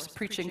homiletics course,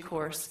 preaching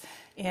course,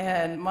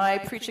 and my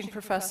preaching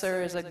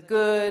professor is a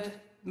good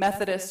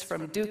Methodist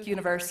from Duke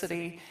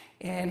University,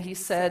 and he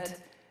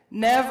said,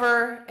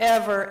 "Never,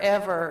 ever,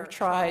 ever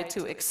try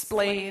to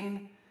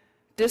explain,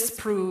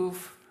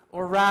 disprove,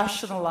 or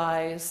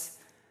rationalize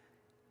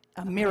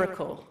a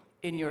miracle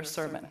in your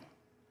sermon.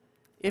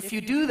 If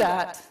you do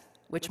that,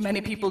 which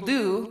many people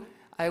do,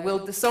 I will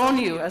disown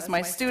you as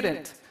my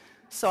student."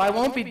 So I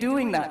won't be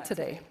doing that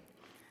today,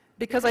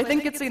 because I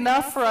think it's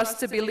enough for us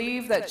to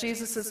believe that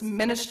Jesus'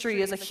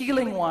 ministry is a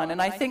healing one,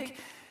 and I think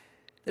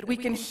that we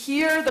can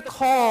hear the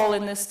call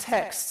in this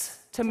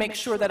text to make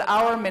sure that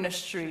our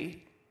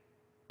ministry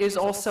is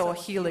also a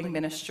healing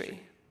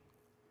ministry.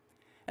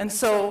 And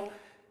so,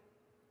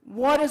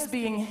 what is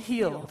being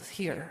healed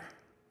here?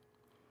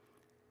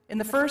 In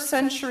the first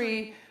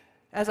century,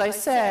 as I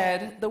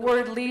said, the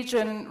word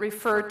legion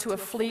referred to a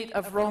fleet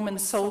of Roman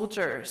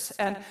soldiers.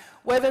 And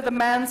whether the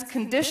man's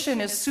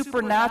condition is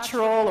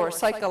supernatural or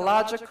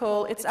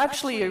psychological, it's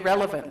actually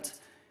irrelevant,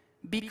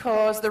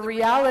 because the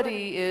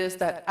reality is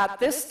that at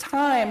this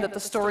time that the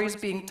story is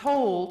being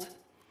told,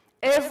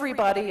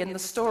 everybody in the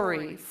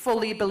story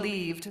fully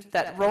believed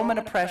that Roman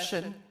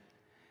oppression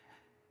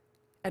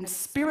and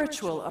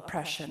spiritual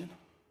oppression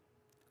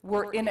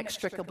were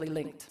inextricably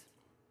linked.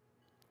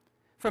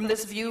 From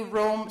this view,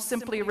 Rome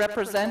simply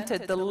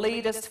represented the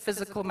latest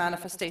physical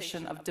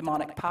manifestation of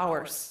demonic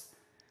powers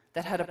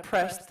that had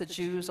oppressed the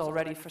Jews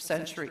already for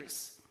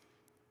centuries.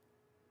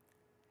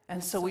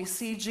 And so we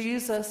see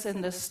Jesus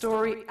in this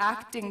story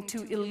acting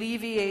to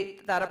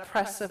alleviate that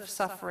oppressive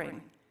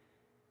suffering.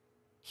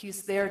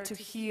 He's there to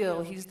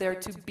heal, he's there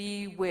to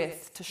be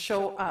with, to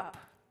show up.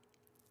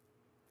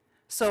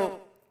 So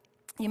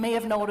you may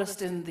have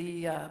noticed in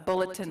the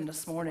bulletin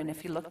this morning,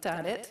 if you looked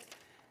at it,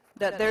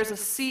 that there's a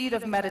seed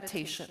of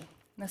meditation.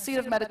 And the seed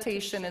of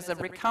meditation is a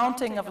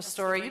recounting of a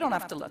story. You don't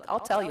have to look, I'll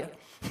tell you.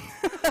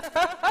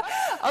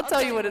 I'll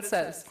tell you what it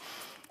says.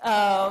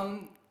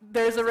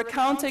 There's a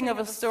recounting of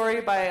a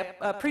story by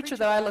a preacher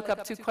that I look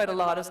up to quite a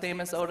lot. His name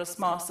is Otis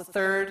Moss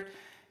III.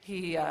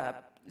 He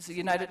is a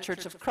United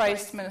Church of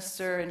Christ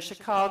minister in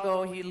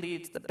Chicago. He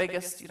leads the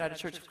biggest United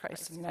Church of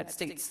Christ in the United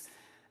States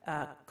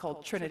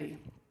called Trinity.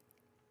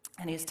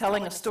 And he's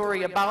telling a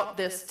story about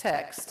this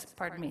text,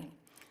 pardon me,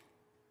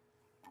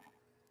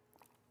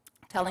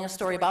 telling a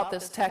story about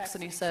this text,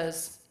 and he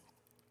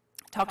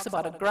talks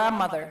about a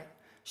grandmother,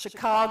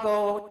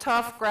 Chicago,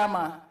 tough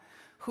grandma,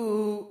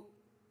 who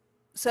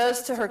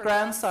says to her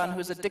grandson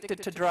who's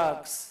addicted to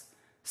drugs,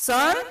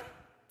 "Son,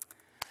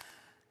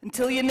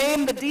 until you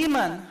name the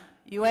demon,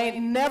 you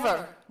ain't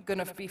never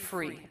gonna be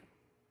free."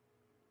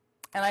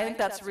 And I think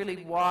that's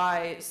really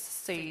wise,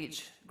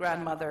 sage,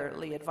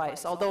 grandmotherly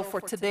advice. Although for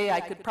today,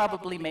 I could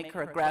probably make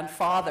her a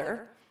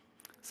grandfather.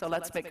 So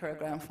let's make her a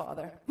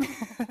grandfather.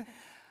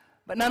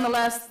 But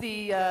nonetheless,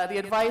 the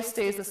advice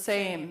stays the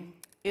same.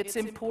 It's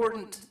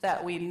important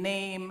that we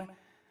name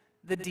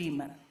the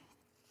demon.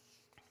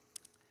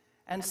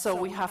 And so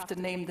we have to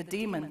name the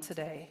demon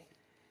today.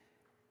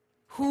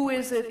 Who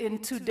is it in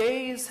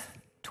today's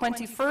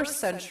 21st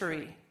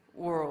century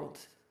world?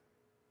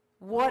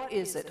 What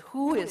is it?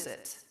 Who is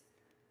it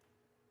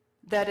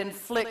that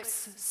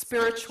inflicts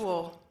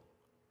spiritual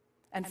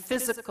and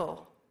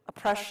physical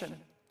oppression?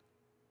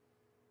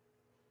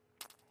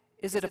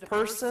 Is it a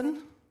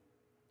person?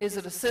 Is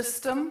it a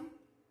system?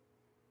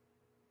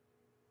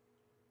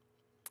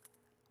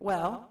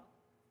 Well,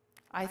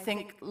 I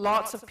think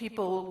lots of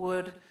people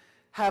would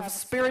have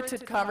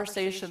spirited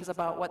conversations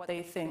about what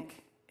they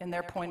think in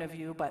their point of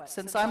view, but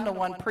since I'm the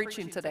one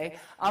preaching today,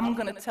 I'm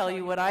going to tell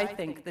you what I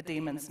think the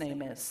demon's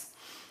name is.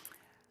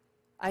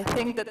 I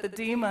think that the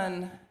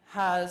demon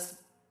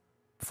has,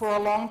 for a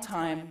long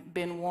time,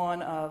 been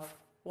one of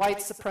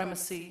white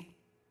supremacy,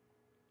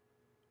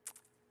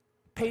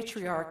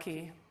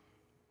 patriarchy,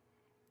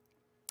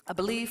 a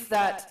belief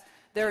that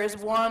there is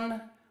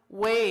one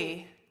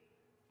way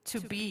to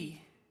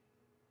be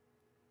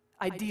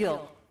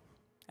ideal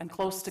and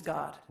close to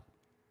God,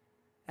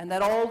 and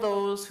that all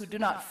those who do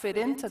not fit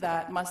into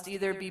that must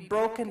either be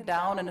broken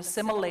down and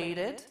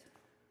assimilated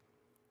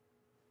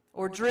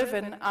or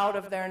driven out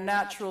of their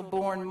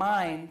natural-born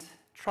mind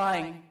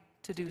trying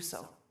to do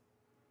so.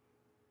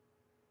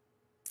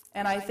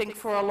 And I think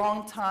for a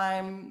long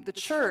time, the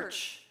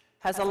church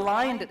has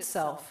aligned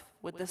itself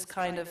with this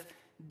kind of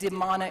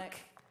demonic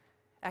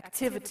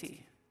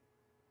activity.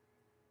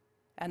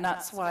 And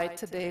that's why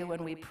today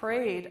when we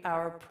prayed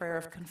our prayer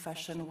of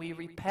confession, we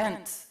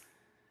repent.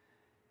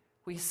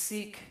 We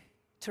seek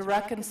to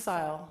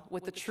reconcile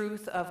with the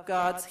truth of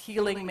God's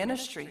healing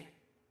ministry.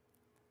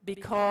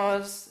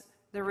 Because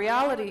the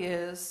reality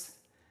is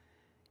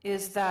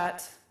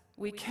that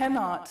we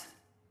cannot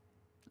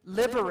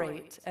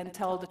liberate and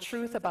tell the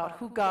truth about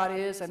who God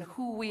is and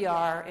who we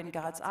are in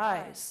God's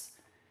eyes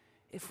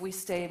if we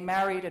stay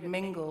married and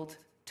mingled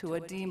to a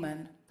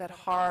demon that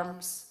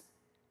harms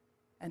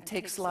and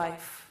takes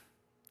life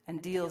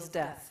and deals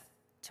death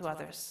to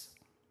others.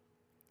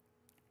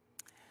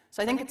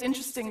 So I think it's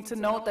interesting to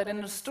note that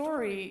in the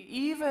story,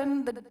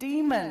 even the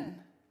demon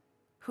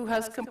who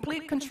has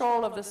complete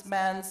control of this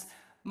man's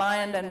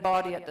mind and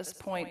body at this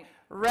point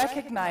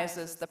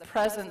recognizes the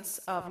presence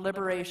of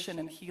liberation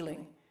and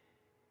healing.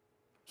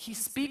 He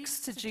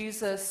speaks to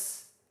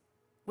Jesus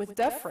with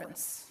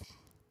deference.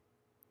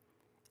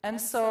 And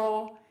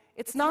so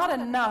it's not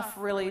enough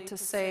really to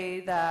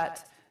say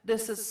that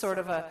this is sort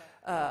of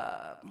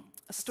a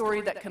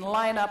story that can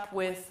line up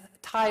with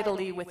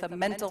tidily with a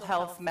mental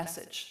health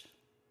message.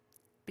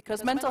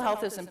 Because mental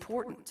health is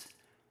important.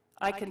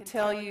 I can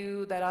tell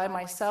you that I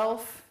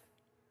myself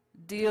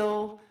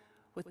deal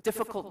with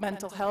difficult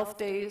mental health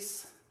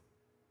days.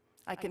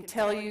 I can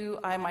tell you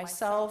I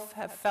myself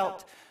have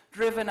felt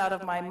driven out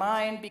of my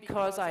mind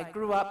because I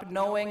grew up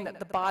knowing that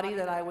the body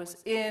that I was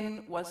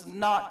in was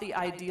not the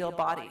ideal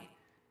body.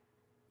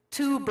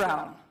 Too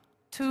brown,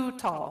 too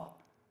tall.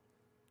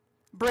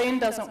 Brain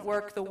doesn't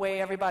work the way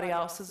everybody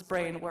else's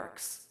brain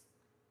works.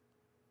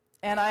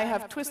 And I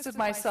have twisted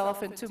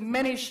myself into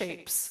many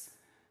shapes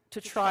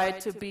to try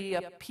to be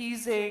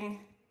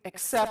appeasing,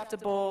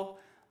 acceptable,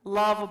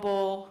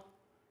 lovable,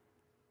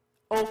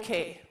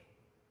 okay.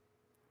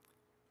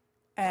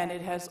 And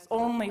it has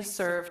only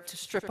served to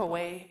strip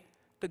away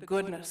the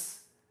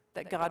goodness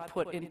that God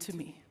put into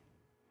me.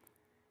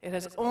 It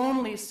has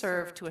only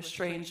served to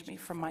estrange me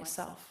from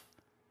myself.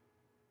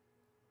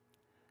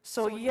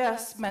 So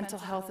yes, mental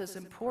health is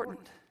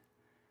important.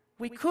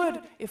 We could,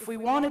 if we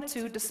wanted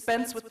to,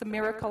 dispense with the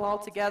miracle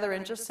altogether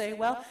and just say,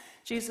 well,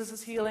 Jesus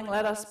is healing,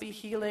 let us be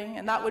healing,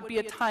 and that would be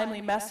a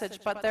timely message,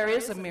 but there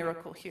is a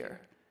miracle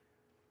here.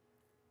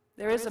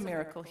 There is a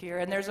miracle here,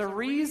 and there's a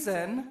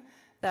reason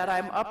that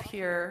I'm up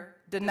here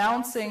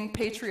denouncing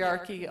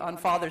patriarchy on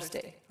Father's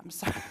Day. I'm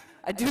sorry,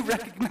 I do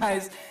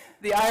recognize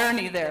the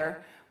irony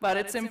there, but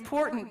it's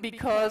important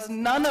because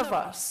none of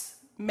us,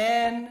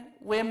 men,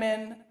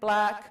 women,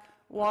 black,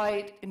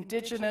 white,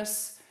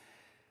 indigenous,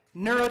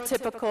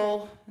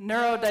 neurotypical,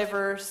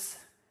 neurodiverse,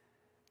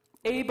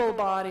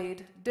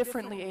 able-bodied,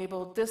 differently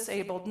abled,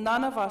 disabled,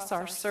 none of us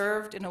are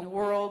served in a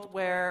world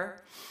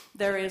where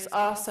there is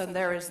us and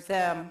there is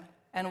them,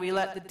 and we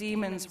let the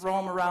demons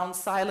roam around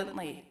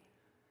silently.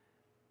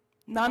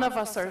 None of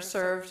us are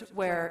served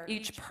where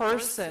each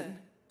person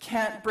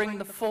can't bring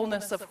the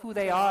fullness of who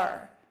they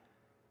are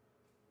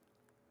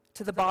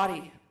to the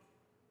body.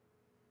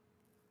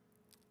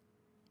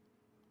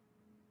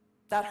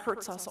 That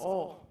hurts us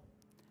all.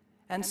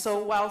 And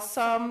so while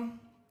some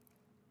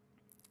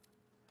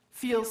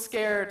feel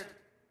scared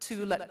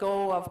to let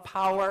go of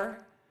power,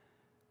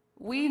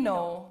 we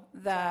know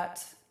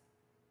that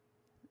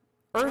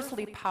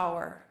earthly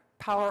power,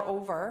 power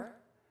over,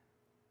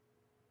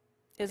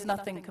 is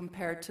nothing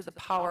compared to the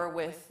power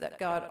with that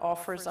God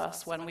offers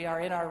us when we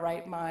are in our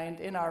right mind,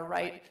 in our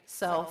right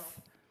self.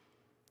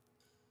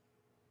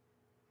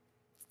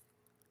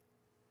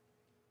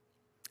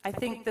 I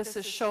think this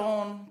is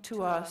shown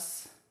to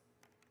us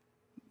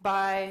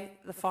by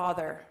the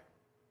Father,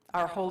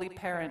 our Holy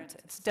Parent.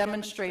 It's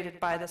demonstrated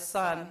by the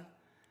Son.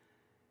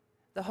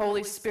 The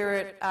Holy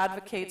Spirit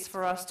advocates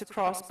for us to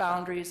cross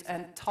boundaries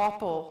and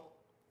topple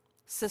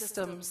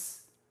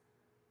systems,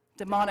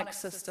 demonic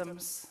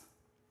systems.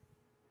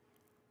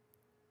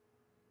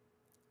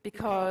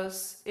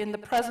 Because in the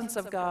presence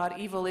of God,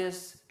 evil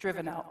is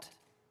driven out.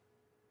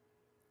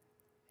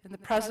 In the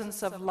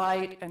presence of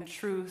light and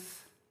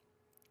truth,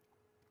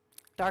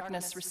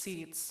 darkness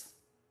recedes.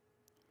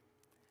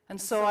 And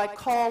so I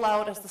call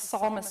out, as the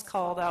psalmist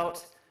called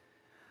out,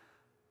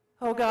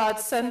 "Oh God,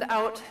 send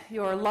out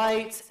your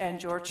light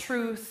and your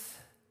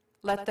truth.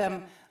 Let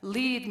them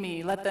lead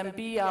me. Let them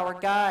be our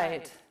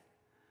guide.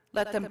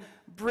 Let them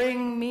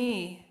bring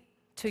me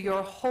to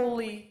your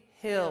holy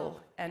hill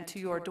and to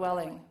your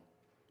dwelling."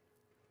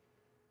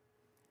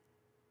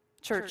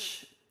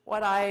 Church,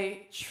 what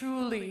I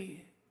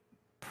truly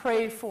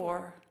pray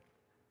for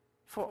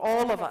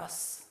all of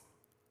us,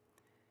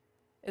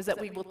 is that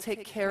we will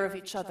take care of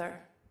each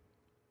other,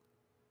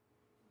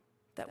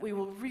 that we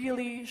will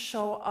really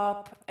show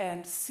up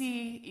and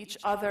see each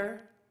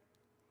other,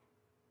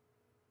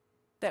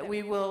 that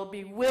we will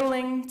be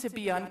willing to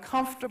be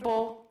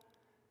uncomfortable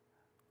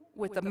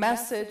with the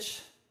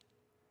message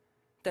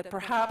that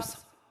perhaps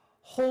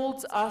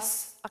holds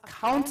us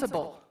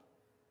accountable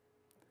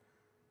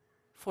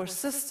for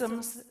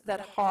systems that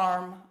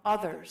harm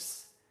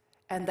others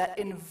and that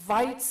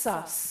invites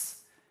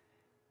us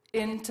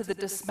into the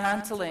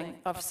dismantling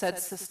of said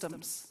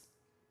systems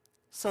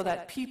so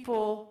that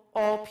people,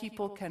 all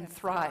people, can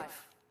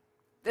thrive.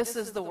 This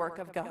is the work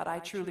of God. I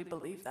truly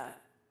believe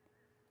that.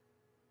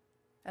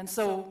 And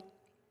so,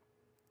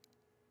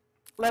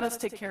 let us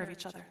take care of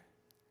each other.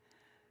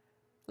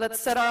 Let's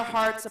set our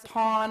hearts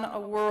upon a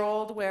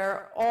world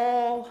where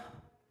all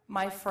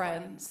my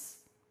friends,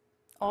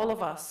 all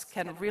of us,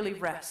 can really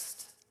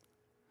rest,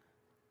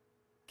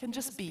 can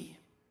just be.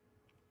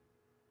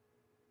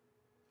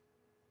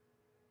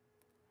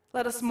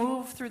 Let us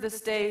move through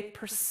this day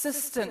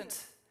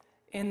persistent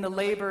in the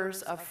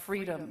labors of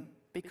freedom,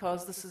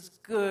 because this is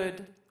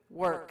good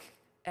work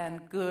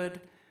and good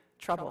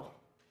trouble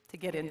to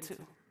get into.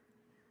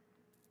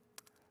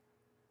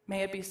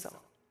 May it be so.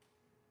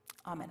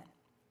 Amen.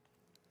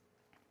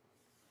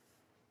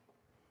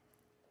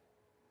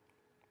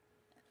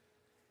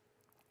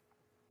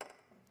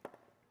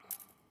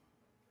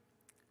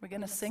 We're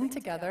going to sing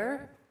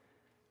together,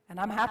 and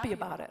I'm happy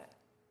about it.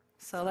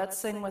 So let's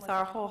sing with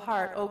our whole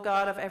heart, O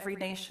God of every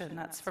nation.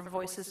 That's from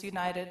Voices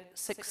United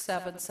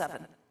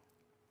 677.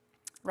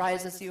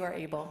 Rise as you are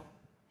able.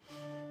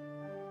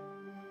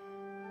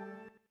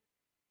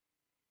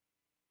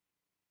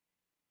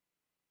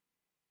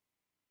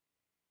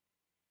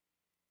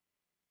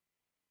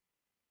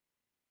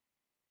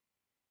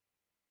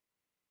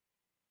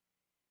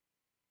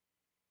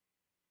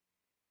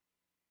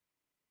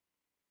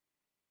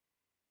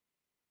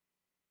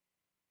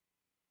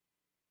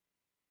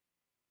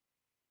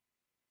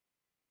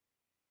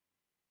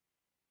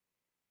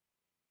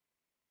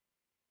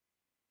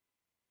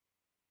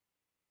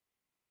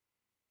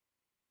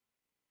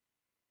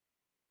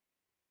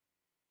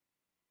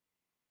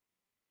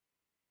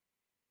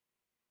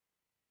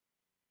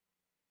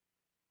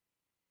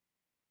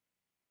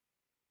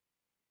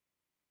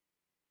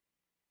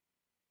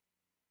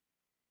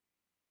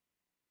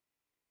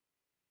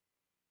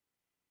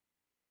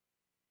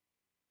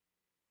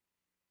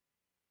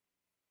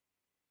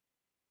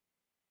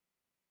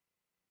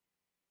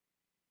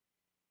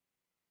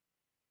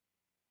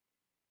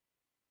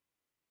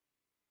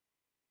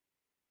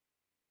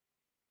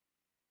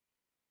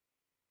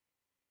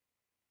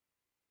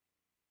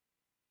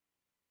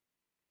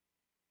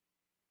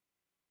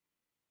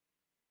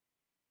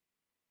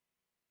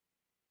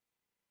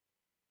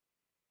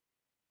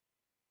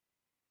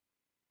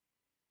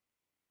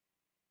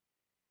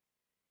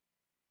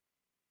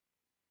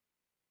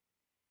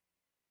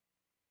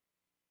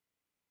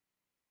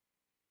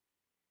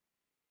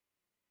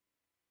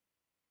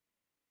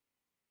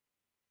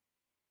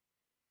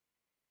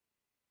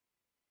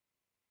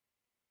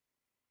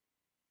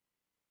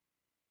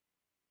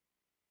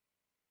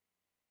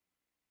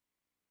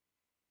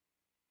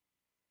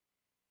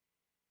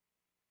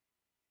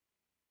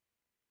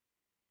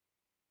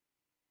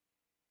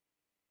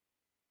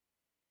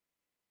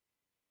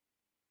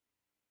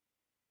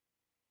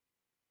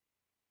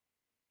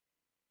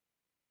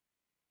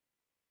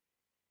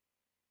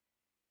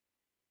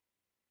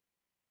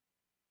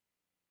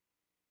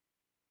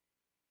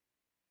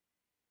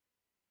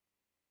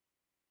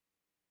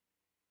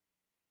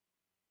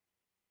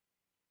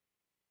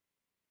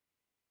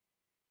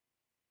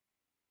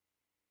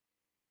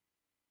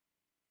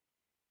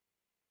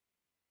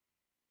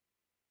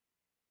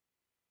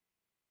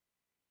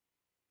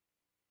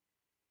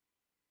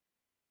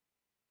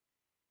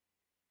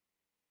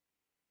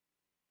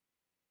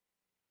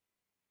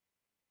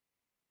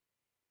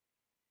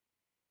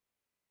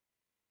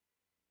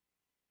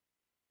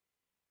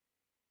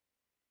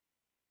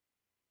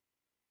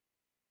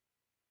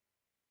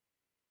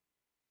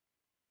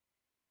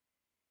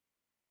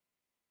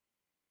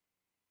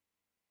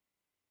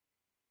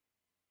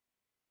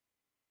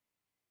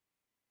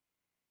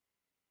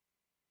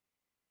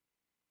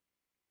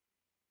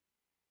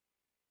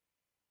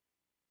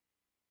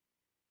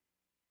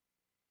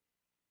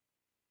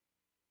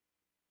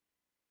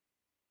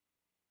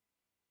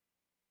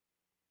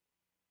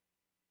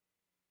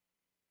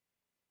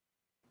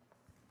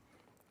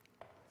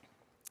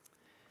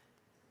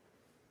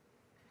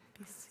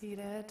 Be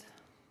seated.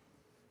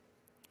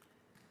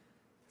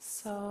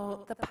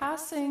 So the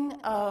passing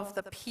of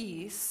the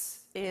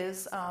peace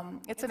is,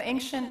 it's an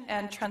ancient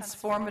and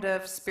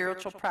transformative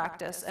spiritual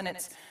practice, and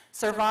it's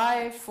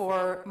survived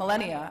for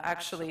millennia,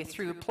 actually,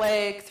 through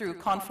plague, through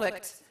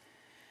conflict.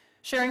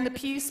 Sharing the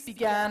peace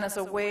began as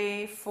a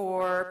way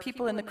for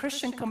people in the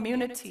Christian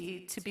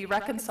community to be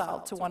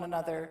reconciled to one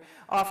another,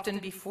 often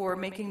before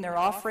making their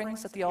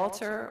offerings at the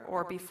altar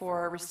or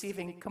before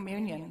receiving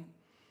communion.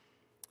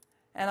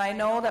 And I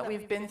know that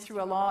we've been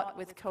through a lot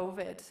with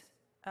COVID,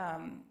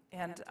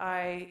 and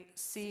I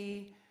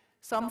see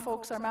some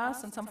folks are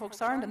Mass and some folks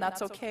aren't, and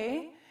that's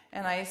okay.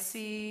 And I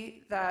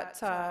see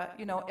that,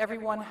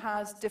 everyone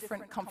has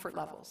different comfort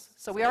levels.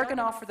 So we are going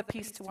to offer the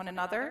peace to one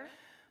another,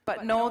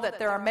 but know that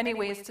there are many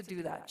ways to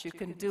do that. You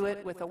can do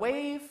it with a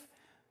wave,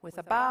 with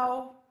a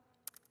bow,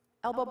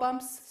 elbow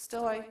bumps.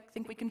 Still, I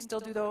think we can still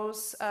do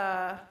those.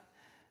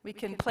 We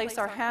can place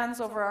our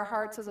hands over our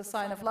hearts as a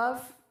sign of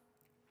love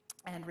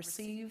and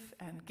receive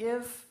and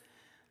give.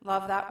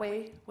 Love that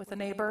way with a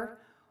neighbor.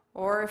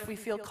 Or if we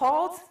feel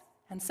called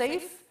and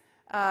safe,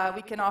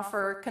 we can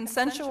offer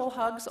consensual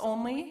hugs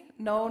only,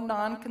 no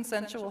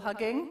non-consensual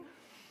hugging,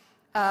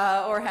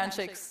 or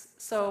handshakes.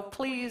 So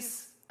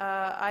please,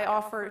 I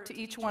offer to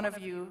each one of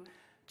you,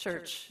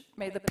 church,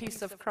 may the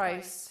peace of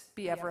Christ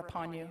be ever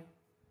upon you.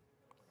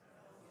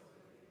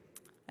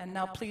 And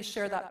now please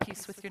share that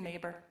peace with your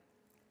neighbor.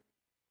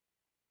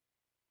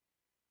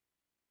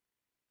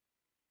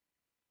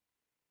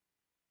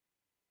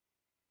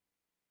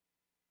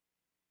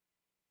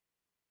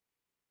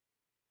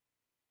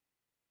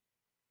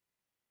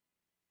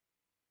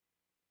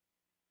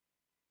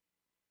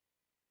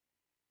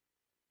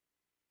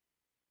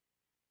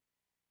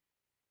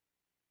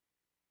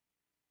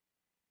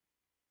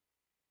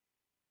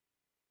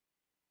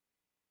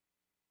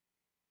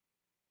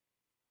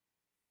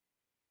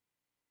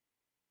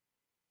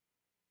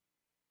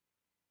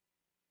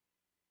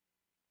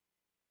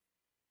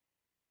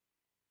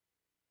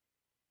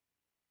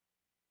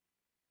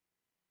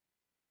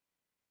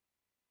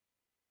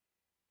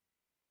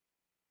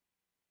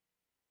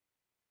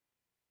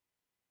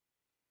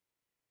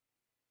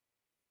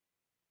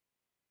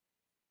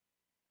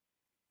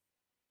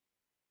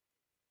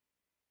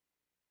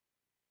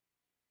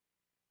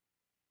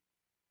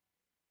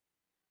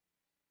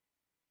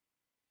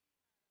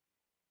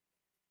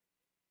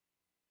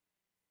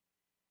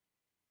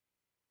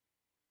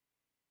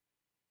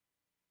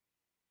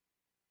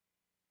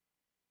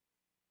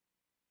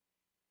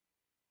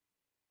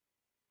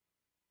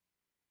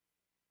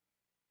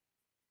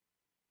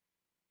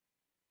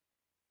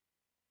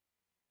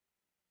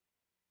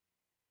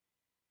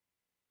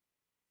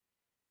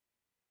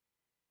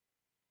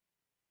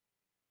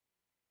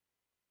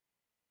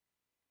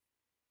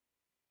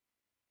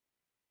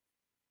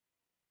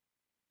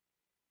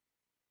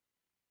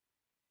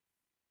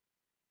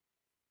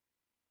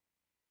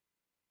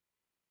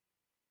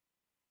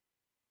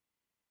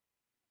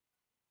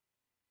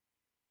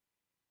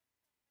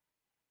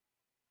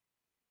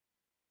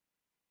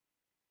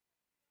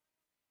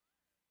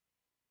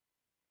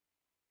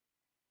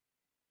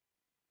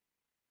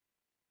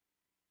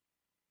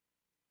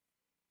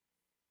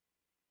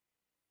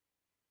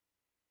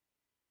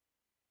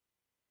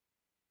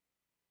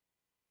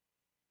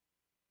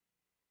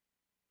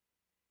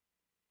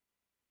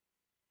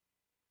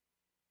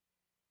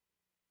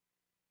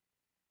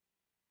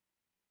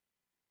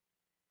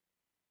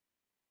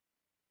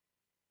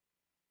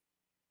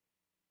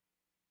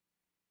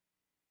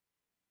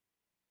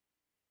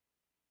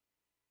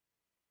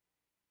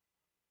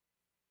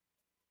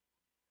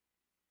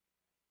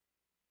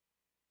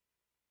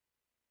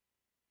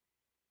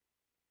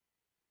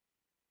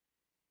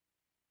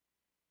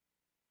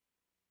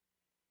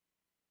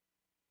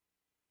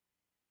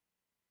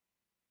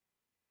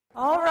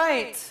 All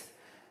right.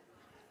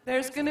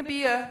 There's going to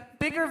be a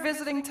bigger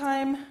visiting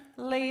time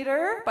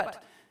later,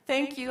 but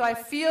thank you. I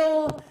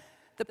feel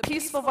the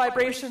peaceful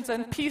vibrations,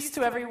 and peace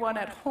to everyone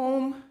at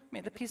home.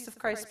 May the peace of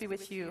Christ be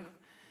with you.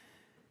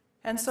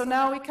 And so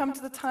now we come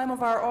to the time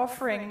of our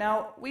offering.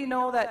 Now, we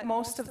know that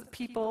most of the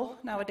people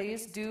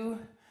nowadays do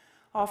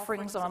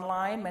offerings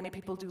online. Many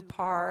people do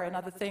par and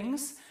other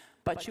things,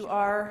 but you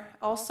are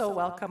also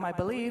welcome, I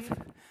believe,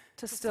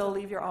 to still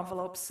leave your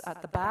envelopes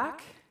at the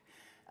back.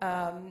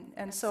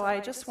 And so I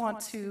just want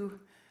to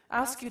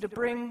ask you to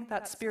bring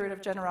that spirit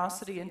of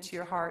generosity into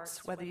your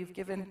hearts, whether you've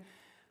given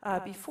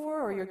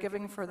before or you're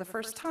giving for the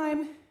first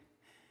time.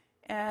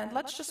 And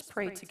let's just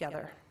pray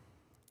together.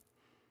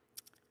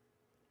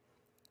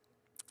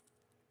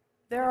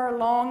 There are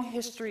long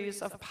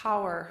histories of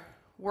power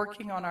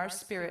working on our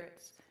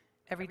spirits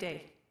every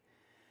day.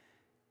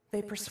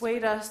 They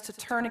persuade us to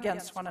turn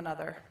against one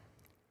another,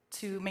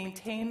 to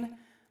maintain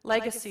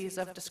legacies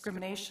of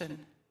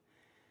discrimination,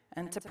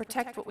 and to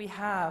protect what we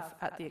have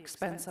at the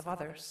expense of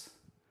others.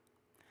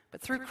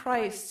 But through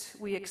Christ,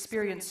 we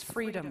experience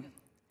freedom.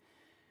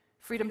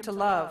 Freedom to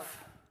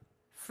love,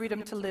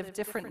 freedom to live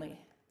differently,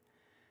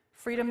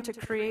 freedom to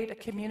create a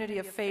community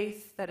of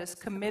faith that is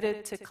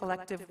committed to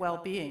collective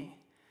well-being.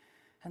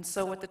 And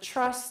so with the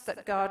trust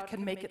that God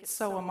can make it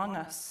so among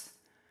us,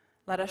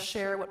 let us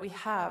share what we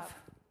have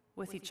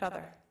with each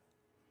other.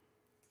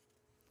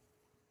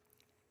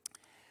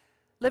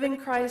 Living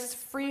Christ,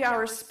 free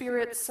our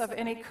spirits of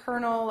any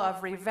kernel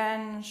of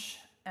revenge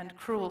and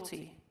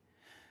cruelty.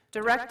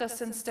 Direct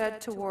us instead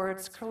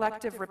towards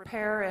collective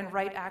repair and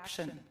right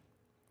action.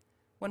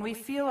 When we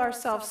feel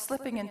ourselves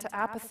slipping into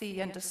apathy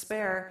and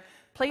despair,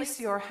 place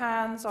your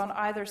hands on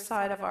either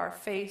side of our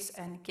face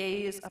and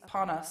gaze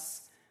upon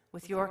us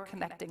with your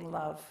connecting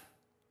love.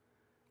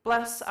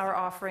 Bless our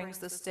offerings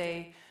this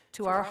day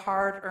to our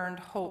hard-earned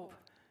hope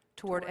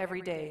toward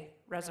everyday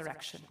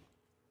resurrection.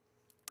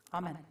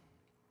 Amen.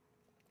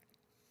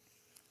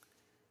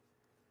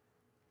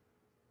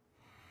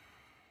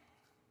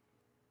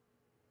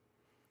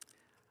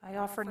 I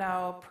offer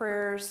now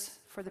prayers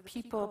for the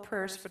people,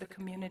 prayers for the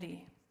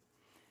community.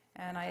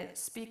 And I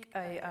speak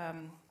a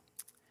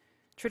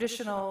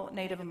traditional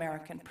Native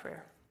American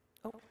prayer.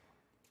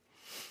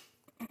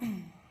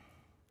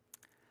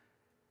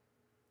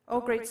 O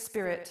Great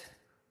Spirit,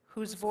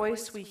 whose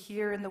voice we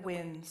hear in the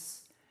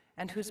winds,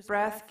 and whose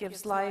breath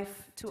gives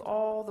life to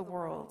all the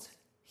world,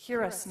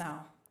 hear us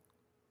now.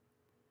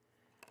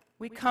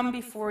 We come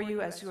before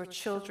you as your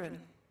children.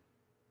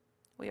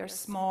 We are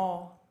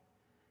small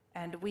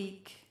and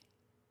weak.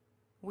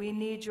 We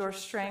need your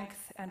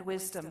strength and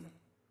wisdom.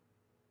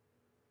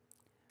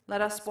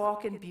 Let us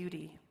walk in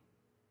beauty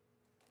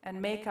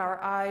and make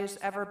our eyes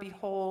ever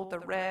behold the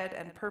red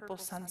and purple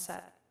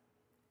sunset.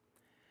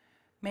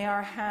 May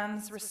our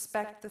hands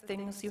respect the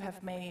things you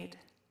have made.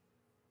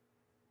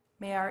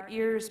 May our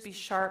ears be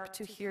sharp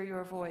to hear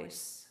your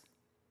voice.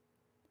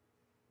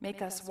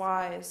 Make us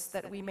wise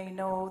that we may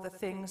know the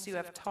things you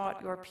have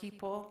taught your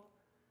people,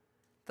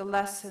 the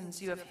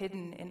lessons you have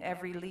hidden in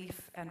every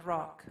leaf and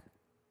rock.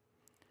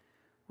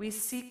 We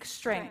seek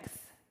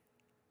strength,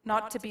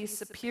 not to be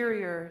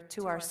superior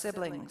to our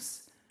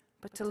siblings,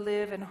 but to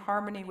live in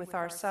harmony with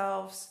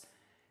ourselves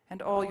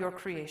and all your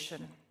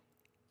creation.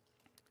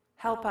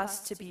 Help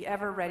us to be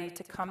ever ready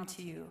to come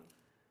to you,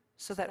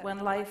 so that when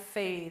life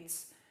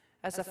fades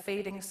as a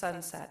fading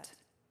sunset,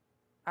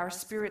 our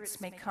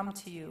spirits may come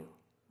to you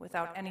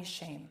without any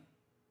shame.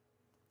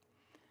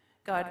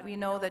 God, we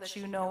know that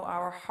you know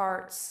our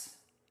hearts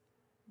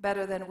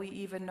better than we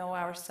even know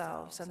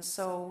ourselves, and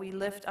so we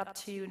lift up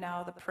to you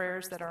now the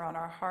prayers that are on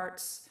our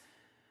hearts,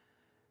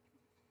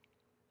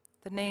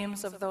 the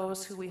names of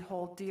those who we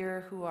hold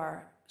dear, who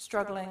are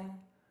struggling,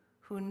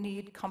 who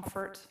need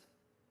comfort,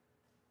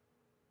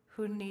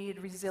 who need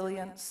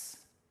resilience,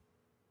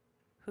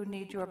 who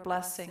need your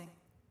blessing.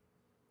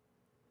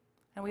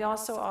 And we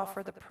also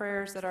offer the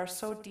prayers that are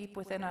so deep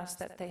within us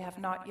that they have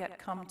not yet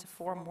come to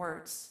form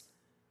words.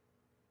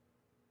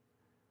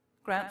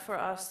 Grant for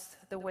us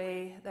the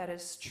way that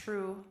is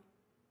true.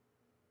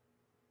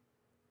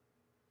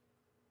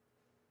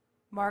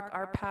 Mark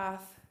our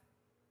path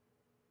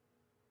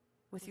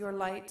with your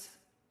light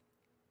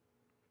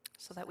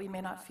so that we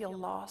may not feel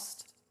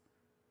lost.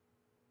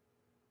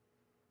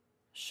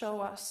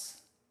 Show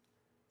us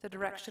the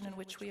direction in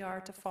which we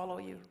are to follow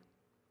you.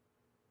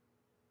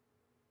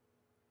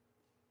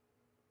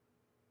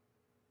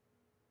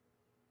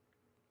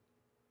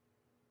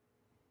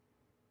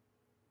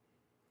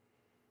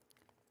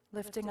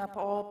 Lifting up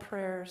all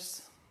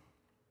prayers,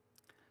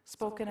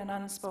 spoken and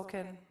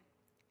unspoken.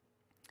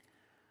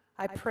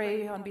 I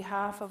pray on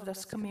behalf of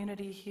this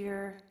community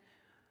here,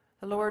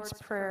 the Lord's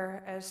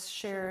Prayer as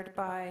shared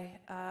by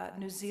a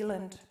New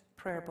Zealand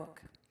prayer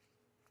book.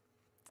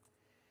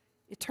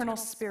 Eternal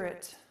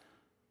Spirit,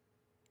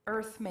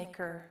 Earth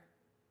Maker,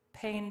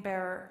 Pain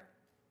Bearer,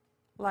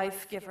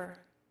 Life Giver,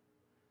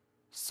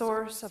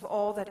 Source of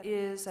all that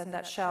is and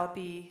that shall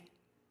be,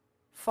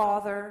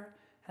 Father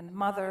and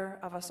Mother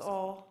of us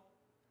all,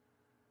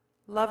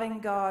 loving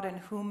God in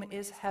whom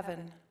is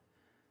heaven,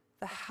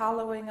 the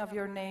hallowing of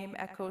your name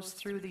echoes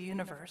through the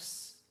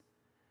universe.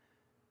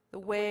 The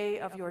way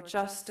of your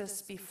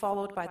justice be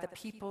followed by the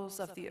peoples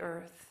of the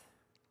earth.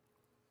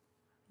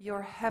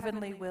 Your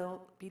heavenly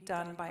will be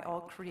done by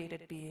all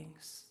created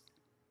beings.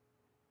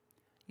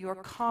 Your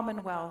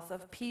commonwealth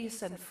of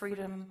peace and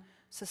freedom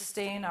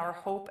sustain our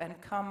hope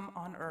and come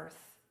on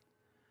earth.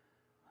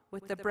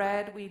 With the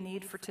bread we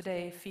need for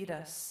today, feed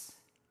us.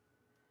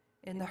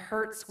 In the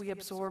hurts we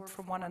absorb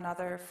from one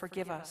another,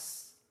 forgive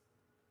us.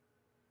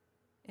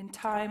 In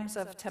times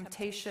of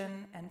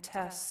temptation and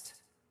test,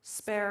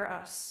 spare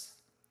us.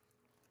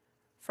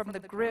 From the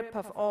grip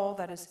of all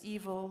that is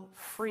evil,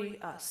 free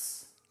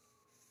us.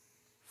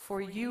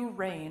 For you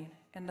reign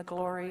in the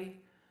glory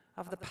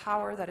of the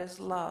power that is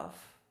love,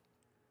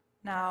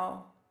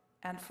 now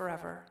and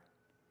forever.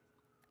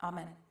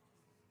 Amen.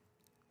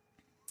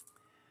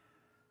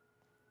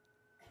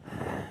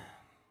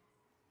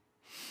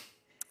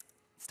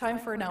 It's time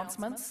for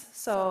announcements.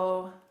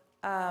 So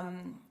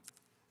the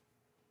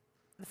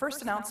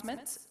first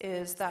announcement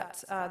is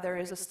that there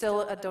is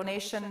still a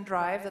donation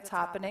drive that's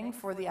happening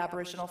for the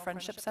Aboriginal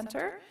Friendship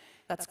Centre.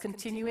 That's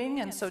continuing,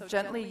 and so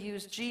gently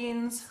used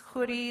jeans,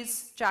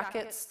 hoodies,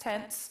 jackets,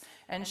 tents,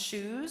 and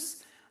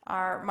shoes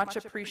are much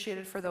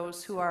appreciated for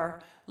those who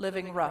are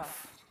living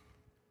rough.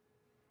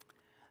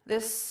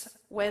 This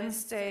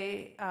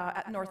Wednesday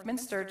at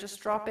Northminster,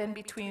 just drop in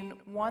between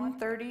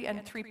 1:30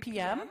 and 3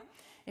 p.m.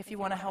 if you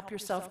want to help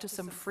yourself to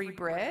some free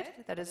bread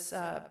that has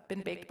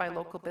been baked by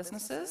local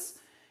businesses.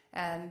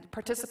 And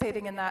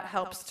participating in that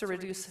helps to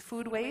reduce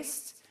food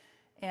waste,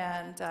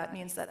 and it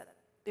means that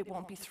it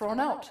won't be thrown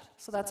out.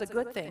 So that's a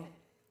good thing.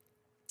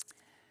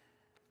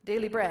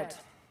 Daily bread.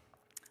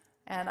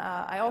 And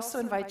I also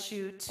invite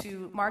you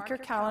to mark your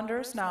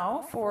calendars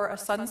now for a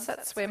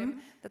sunset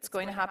swim that's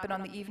going to happen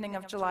on the evening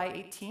of July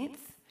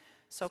 18th.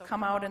 So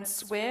come out and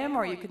swim,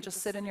 or you can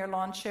just sit in your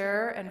lawn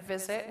chair and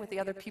visit with the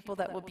other people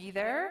that will be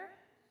there.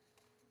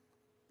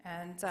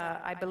 And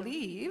I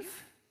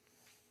believe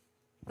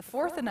the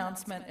fourth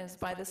announcement is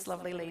by this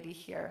lovely lady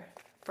here,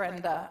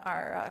 Brenda,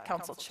 our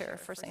council chair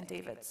for St.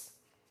 David's.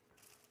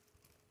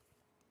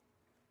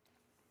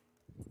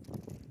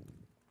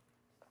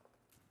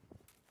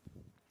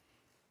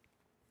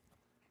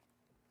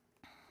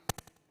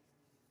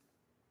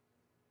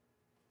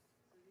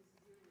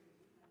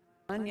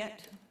 On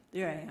yet?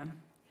 There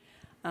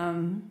I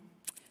am.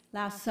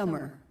 Last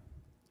summer,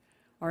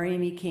 our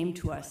Amy came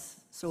to us,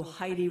 so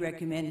highly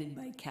recommended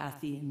by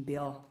Kathy and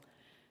Bill,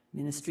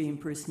 ministry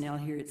and personnel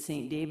here at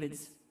St.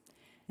 David's.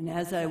 And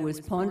as I was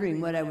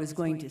pondering what I was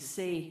going to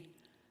say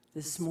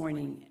this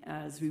morning,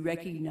 as we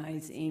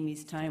recognize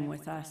Amy's time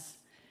with us,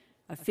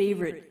 a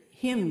favorite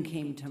hymn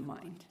came to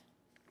mind.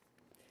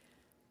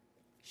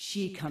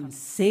 She comes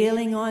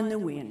sailing on the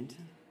wind,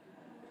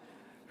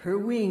 her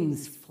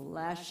wings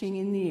flashing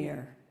in the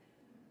air.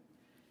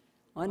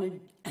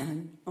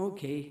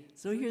 Okay,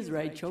 so here's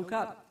where I choke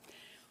up.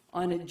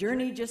 On a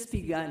journey just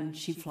begun,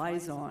 she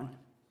flies on,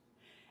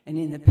 and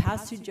in the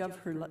passage of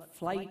her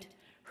flight,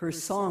 her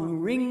song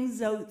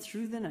rings out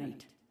through the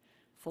night,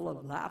 full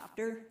of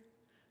laughter,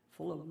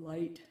 full of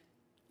light.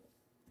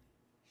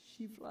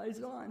 She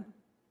flies on.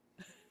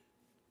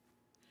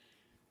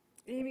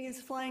 Amy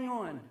is flying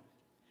on,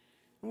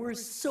 and we're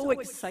so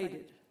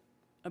excited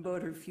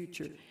about her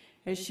future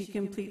as she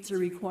completes her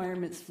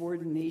requirements for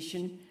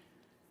ordination.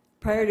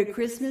 Prior to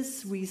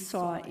Christmas, we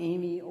saw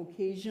Amy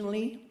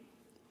occasionally.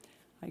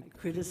 I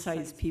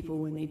criticize people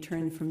when they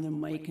turn from the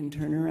mic and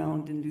turn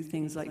around and do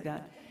things like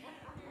that.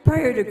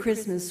 Prior to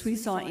Christmas, we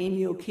saw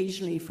Amy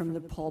occasionally from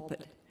the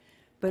pulpit,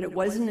 but it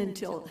wasn't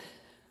until,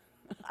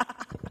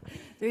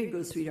 there you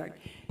go, sweetheart.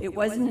 It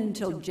wasn't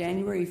until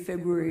January,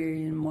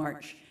 February, and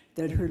March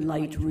that her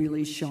light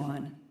really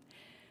shone.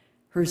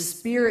 Her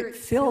spirit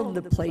filled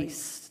the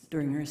place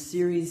during her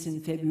series in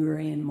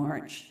February and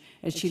March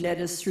as she led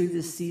us through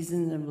the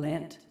season of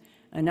Lent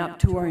and up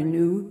to our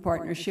new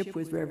partnership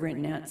with Reverend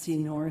Nancy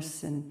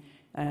Norris and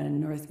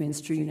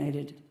Northminster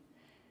United.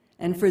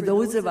 And for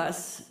those of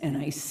us, and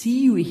I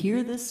see you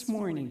here this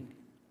morning,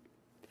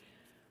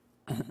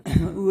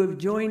 who have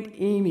joined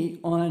Amy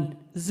on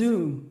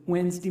Zoom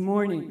Wednesday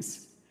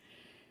mornings,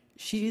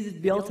 she's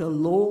built a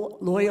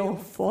loyal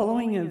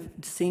following of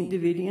St.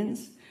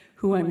 Davidians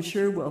who I'm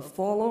sure will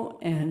follow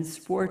and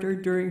support her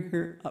during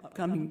her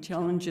upcoming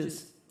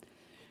challenges.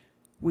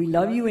 We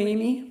love you,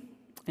 Amy,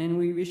 and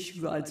we wish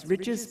you God's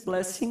richest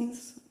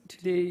blessings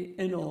today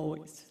and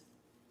always.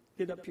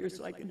 Get up here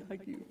so I can hug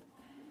you.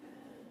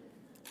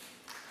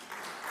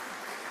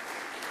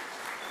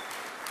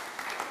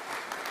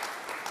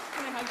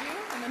 Can I hug you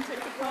and then take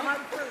the phone?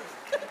 Hug first.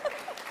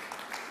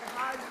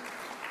 Hug.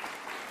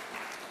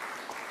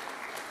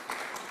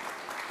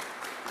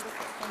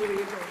 There you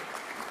go.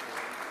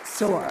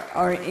 So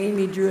our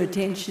Amy drew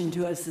attention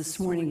to us this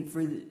morning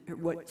for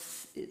what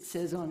it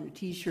says on her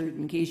T-shirt.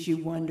 In case you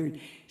wondered,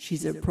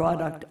 she's a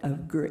product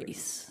of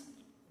grace.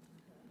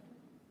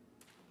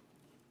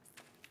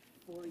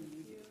 Thank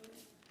you.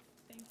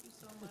 Thank you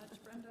so much,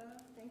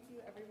 Brenda. Thank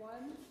you,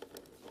 everyone.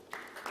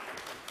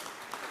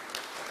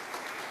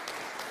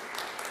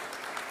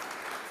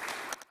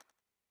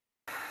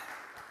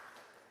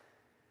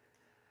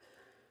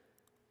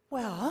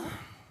 Well,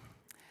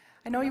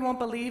 I know you won't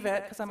believe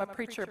it because I'm a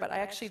preacher, but I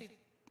actually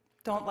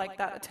don't like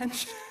that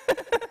attention.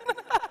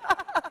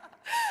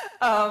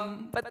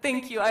 But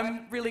thank you.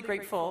 I'm really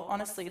grateful,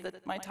 honestly,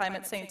 that my time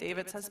at St.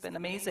 David's has been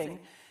amazing.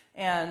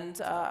 And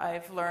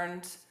I've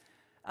learned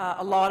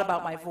a lot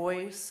about my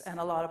voice and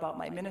a lot about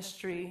my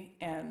ministry.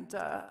 And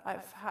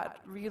I've had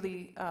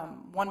really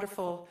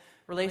wonderful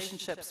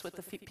relationships with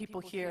the people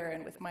here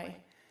and with my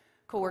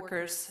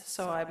coworkers.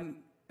 So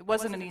it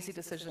wasn't an easy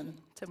decision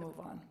to move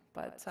on,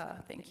 but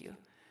thank you.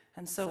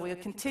 And so we'll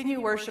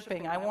continue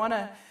worshiping. I want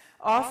to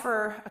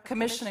offer a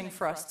commissioning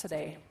for us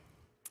today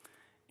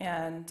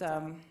and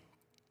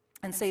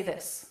say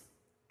this.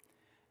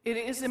 It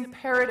is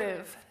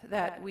imperative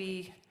that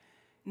we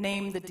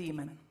name the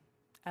demon,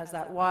 as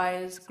that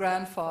wise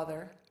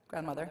grandmother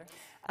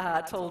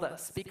told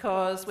us,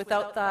 because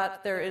without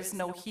that there is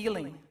no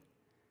healing.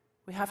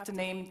 We have to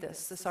name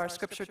this. Our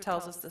scripture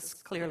tells us this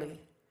clearly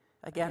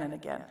again and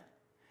again.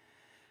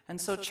 And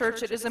so,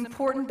 church, it is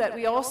important that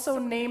we also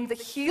name the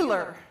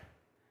healer,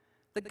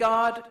 the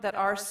God that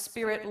our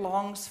spirit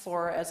longs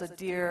for as a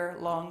deer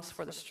longs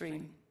for the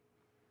stream.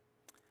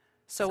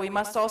 So we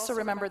must also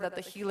remember that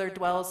the healer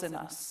dwells in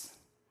us.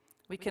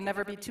 We can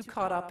never be too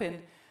caught up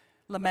in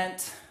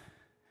lament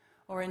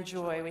or in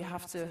joy. We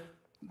have to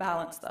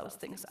balance those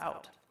things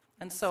out.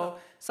 And so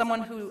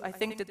someone who I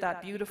think did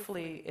that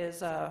beautifully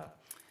is a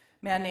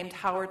man named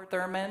Howard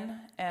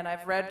Thurman, and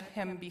I've read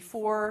him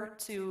before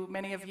to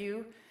many of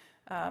you.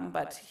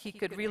 But he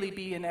could really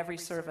be in every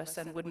service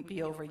and wouldn't be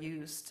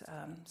overused.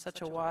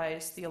 Such a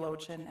wise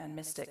theologian and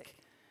mystic.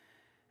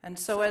 And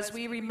so as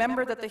we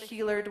remember that the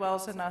healer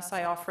dwells in us,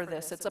 I offer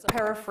this. It's a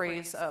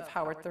paraphrase of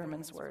Howard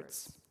Thurman's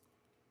words.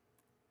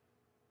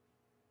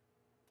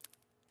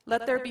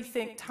 Let there be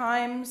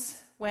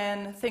times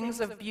when things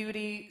of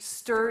beauty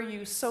stir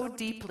you so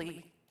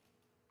deeply.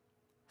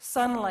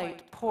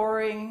 Sunlight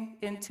pouring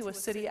into a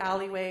city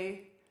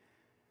alleyway,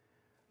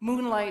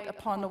 moonlight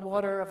upon the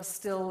water of a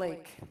still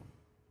lake.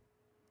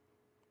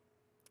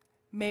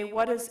 May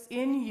what is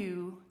in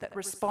you that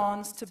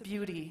responds to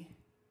beauty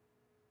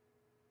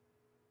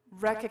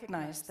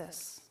recognize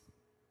this.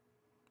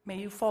 May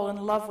you fall in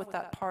love with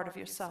that part of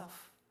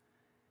yourself,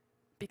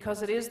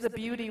 because it is the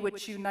beauty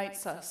which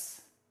unites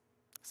us.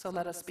 So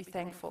let us be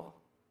thankful.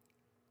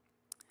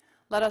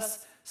 Let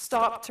us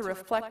stop to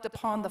reflect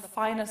upon the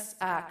finest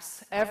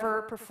acts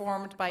ever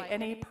performed by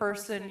any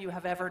person you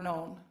have ever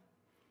known.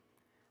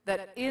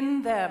 That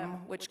in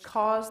them which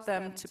caused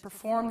them to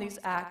perform these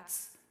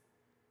acts,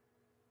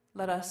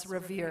 let us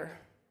revere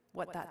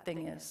what that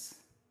thing is.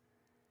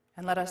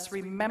 And let us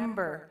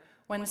remember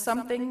when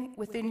something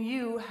within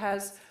you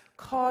has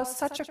caused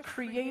such a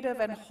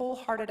creative and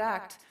wholehearted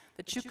act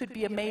that you could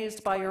be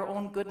amazed by your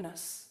own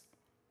goodness.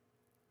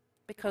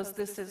 Because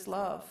this is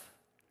love.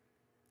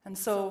 And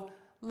so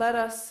let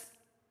us,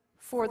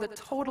 for the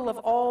total of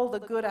all the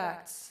good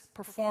acts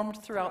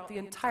performed throughout the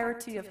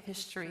entirety of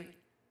history,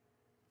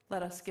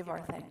 let us give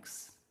our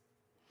thanks.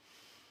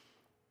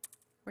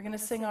 We're going to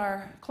sing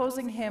our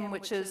closing hymn,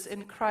 which is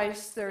 "In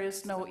Christ There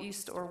Is No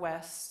East or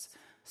West."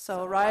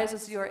 So rise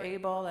as you are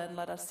able and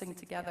let us sing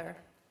together.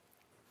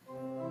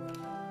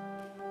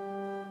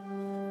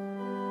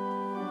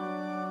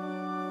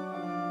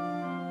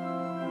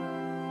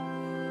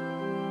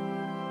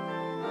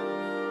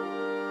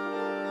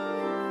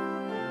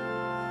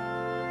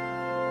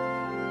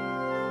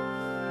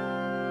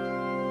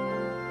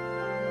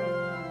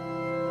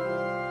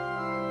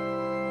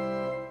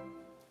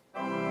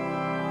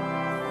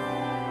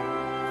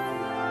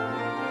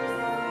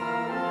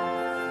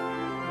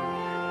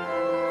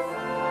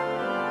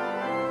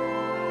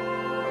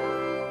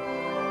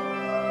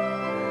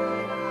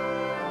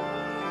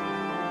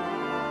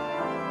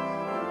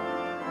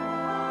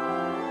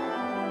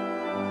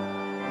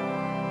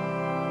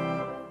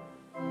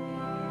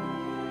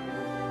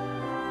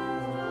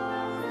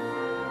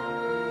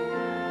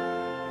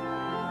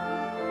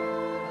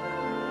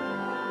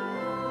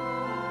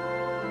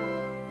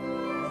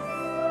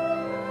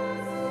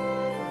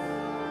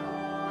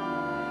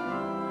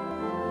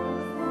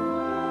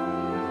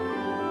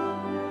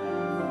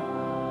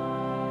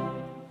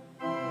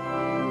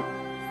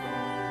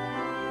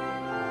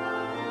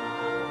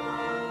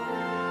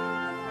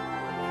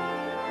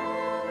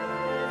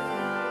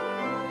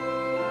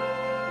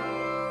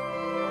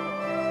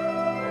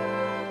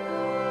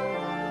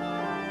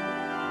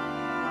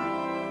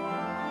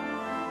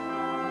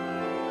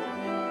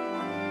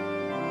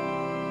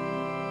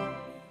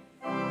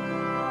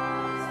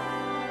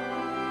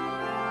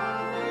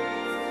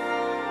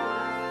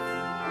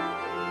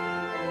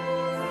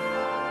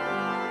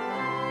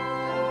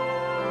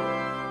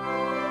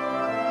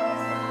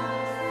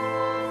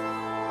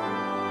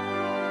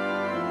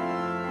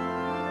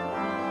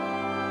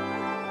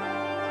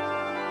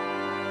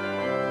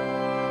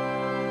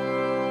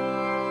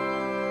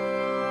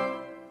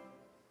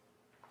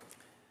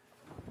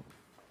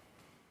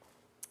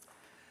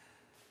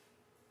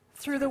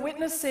 Through the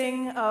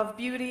witnessing of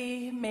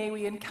beauty, may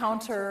we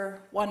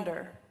encounter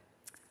wonder.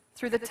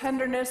 Through the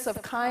tenderness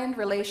of kind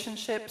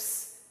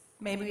relationships,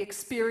 may we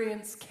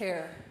experience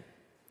care.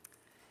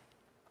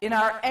 In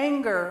our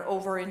anger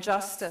over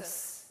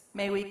injustice,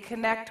 may we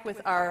connect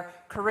with our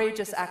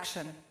courageous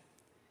action.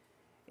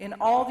 In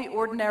all the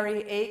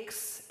ordinary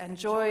aches and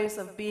joys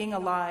of being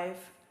alive,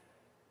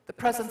 the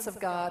presence of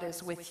God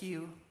is with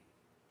you.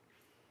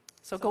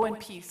 So go in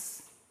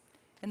peace.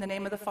 In the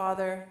name of the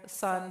Father, the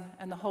Son,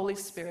 and the Holy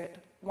Spirit,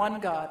 one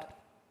God,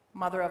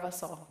 Mother of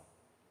us all.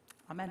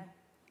 Amen.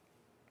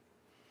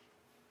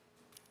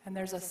 And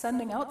there's a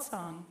sending out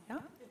song, yeah?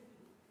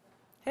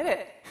 Hit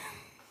it.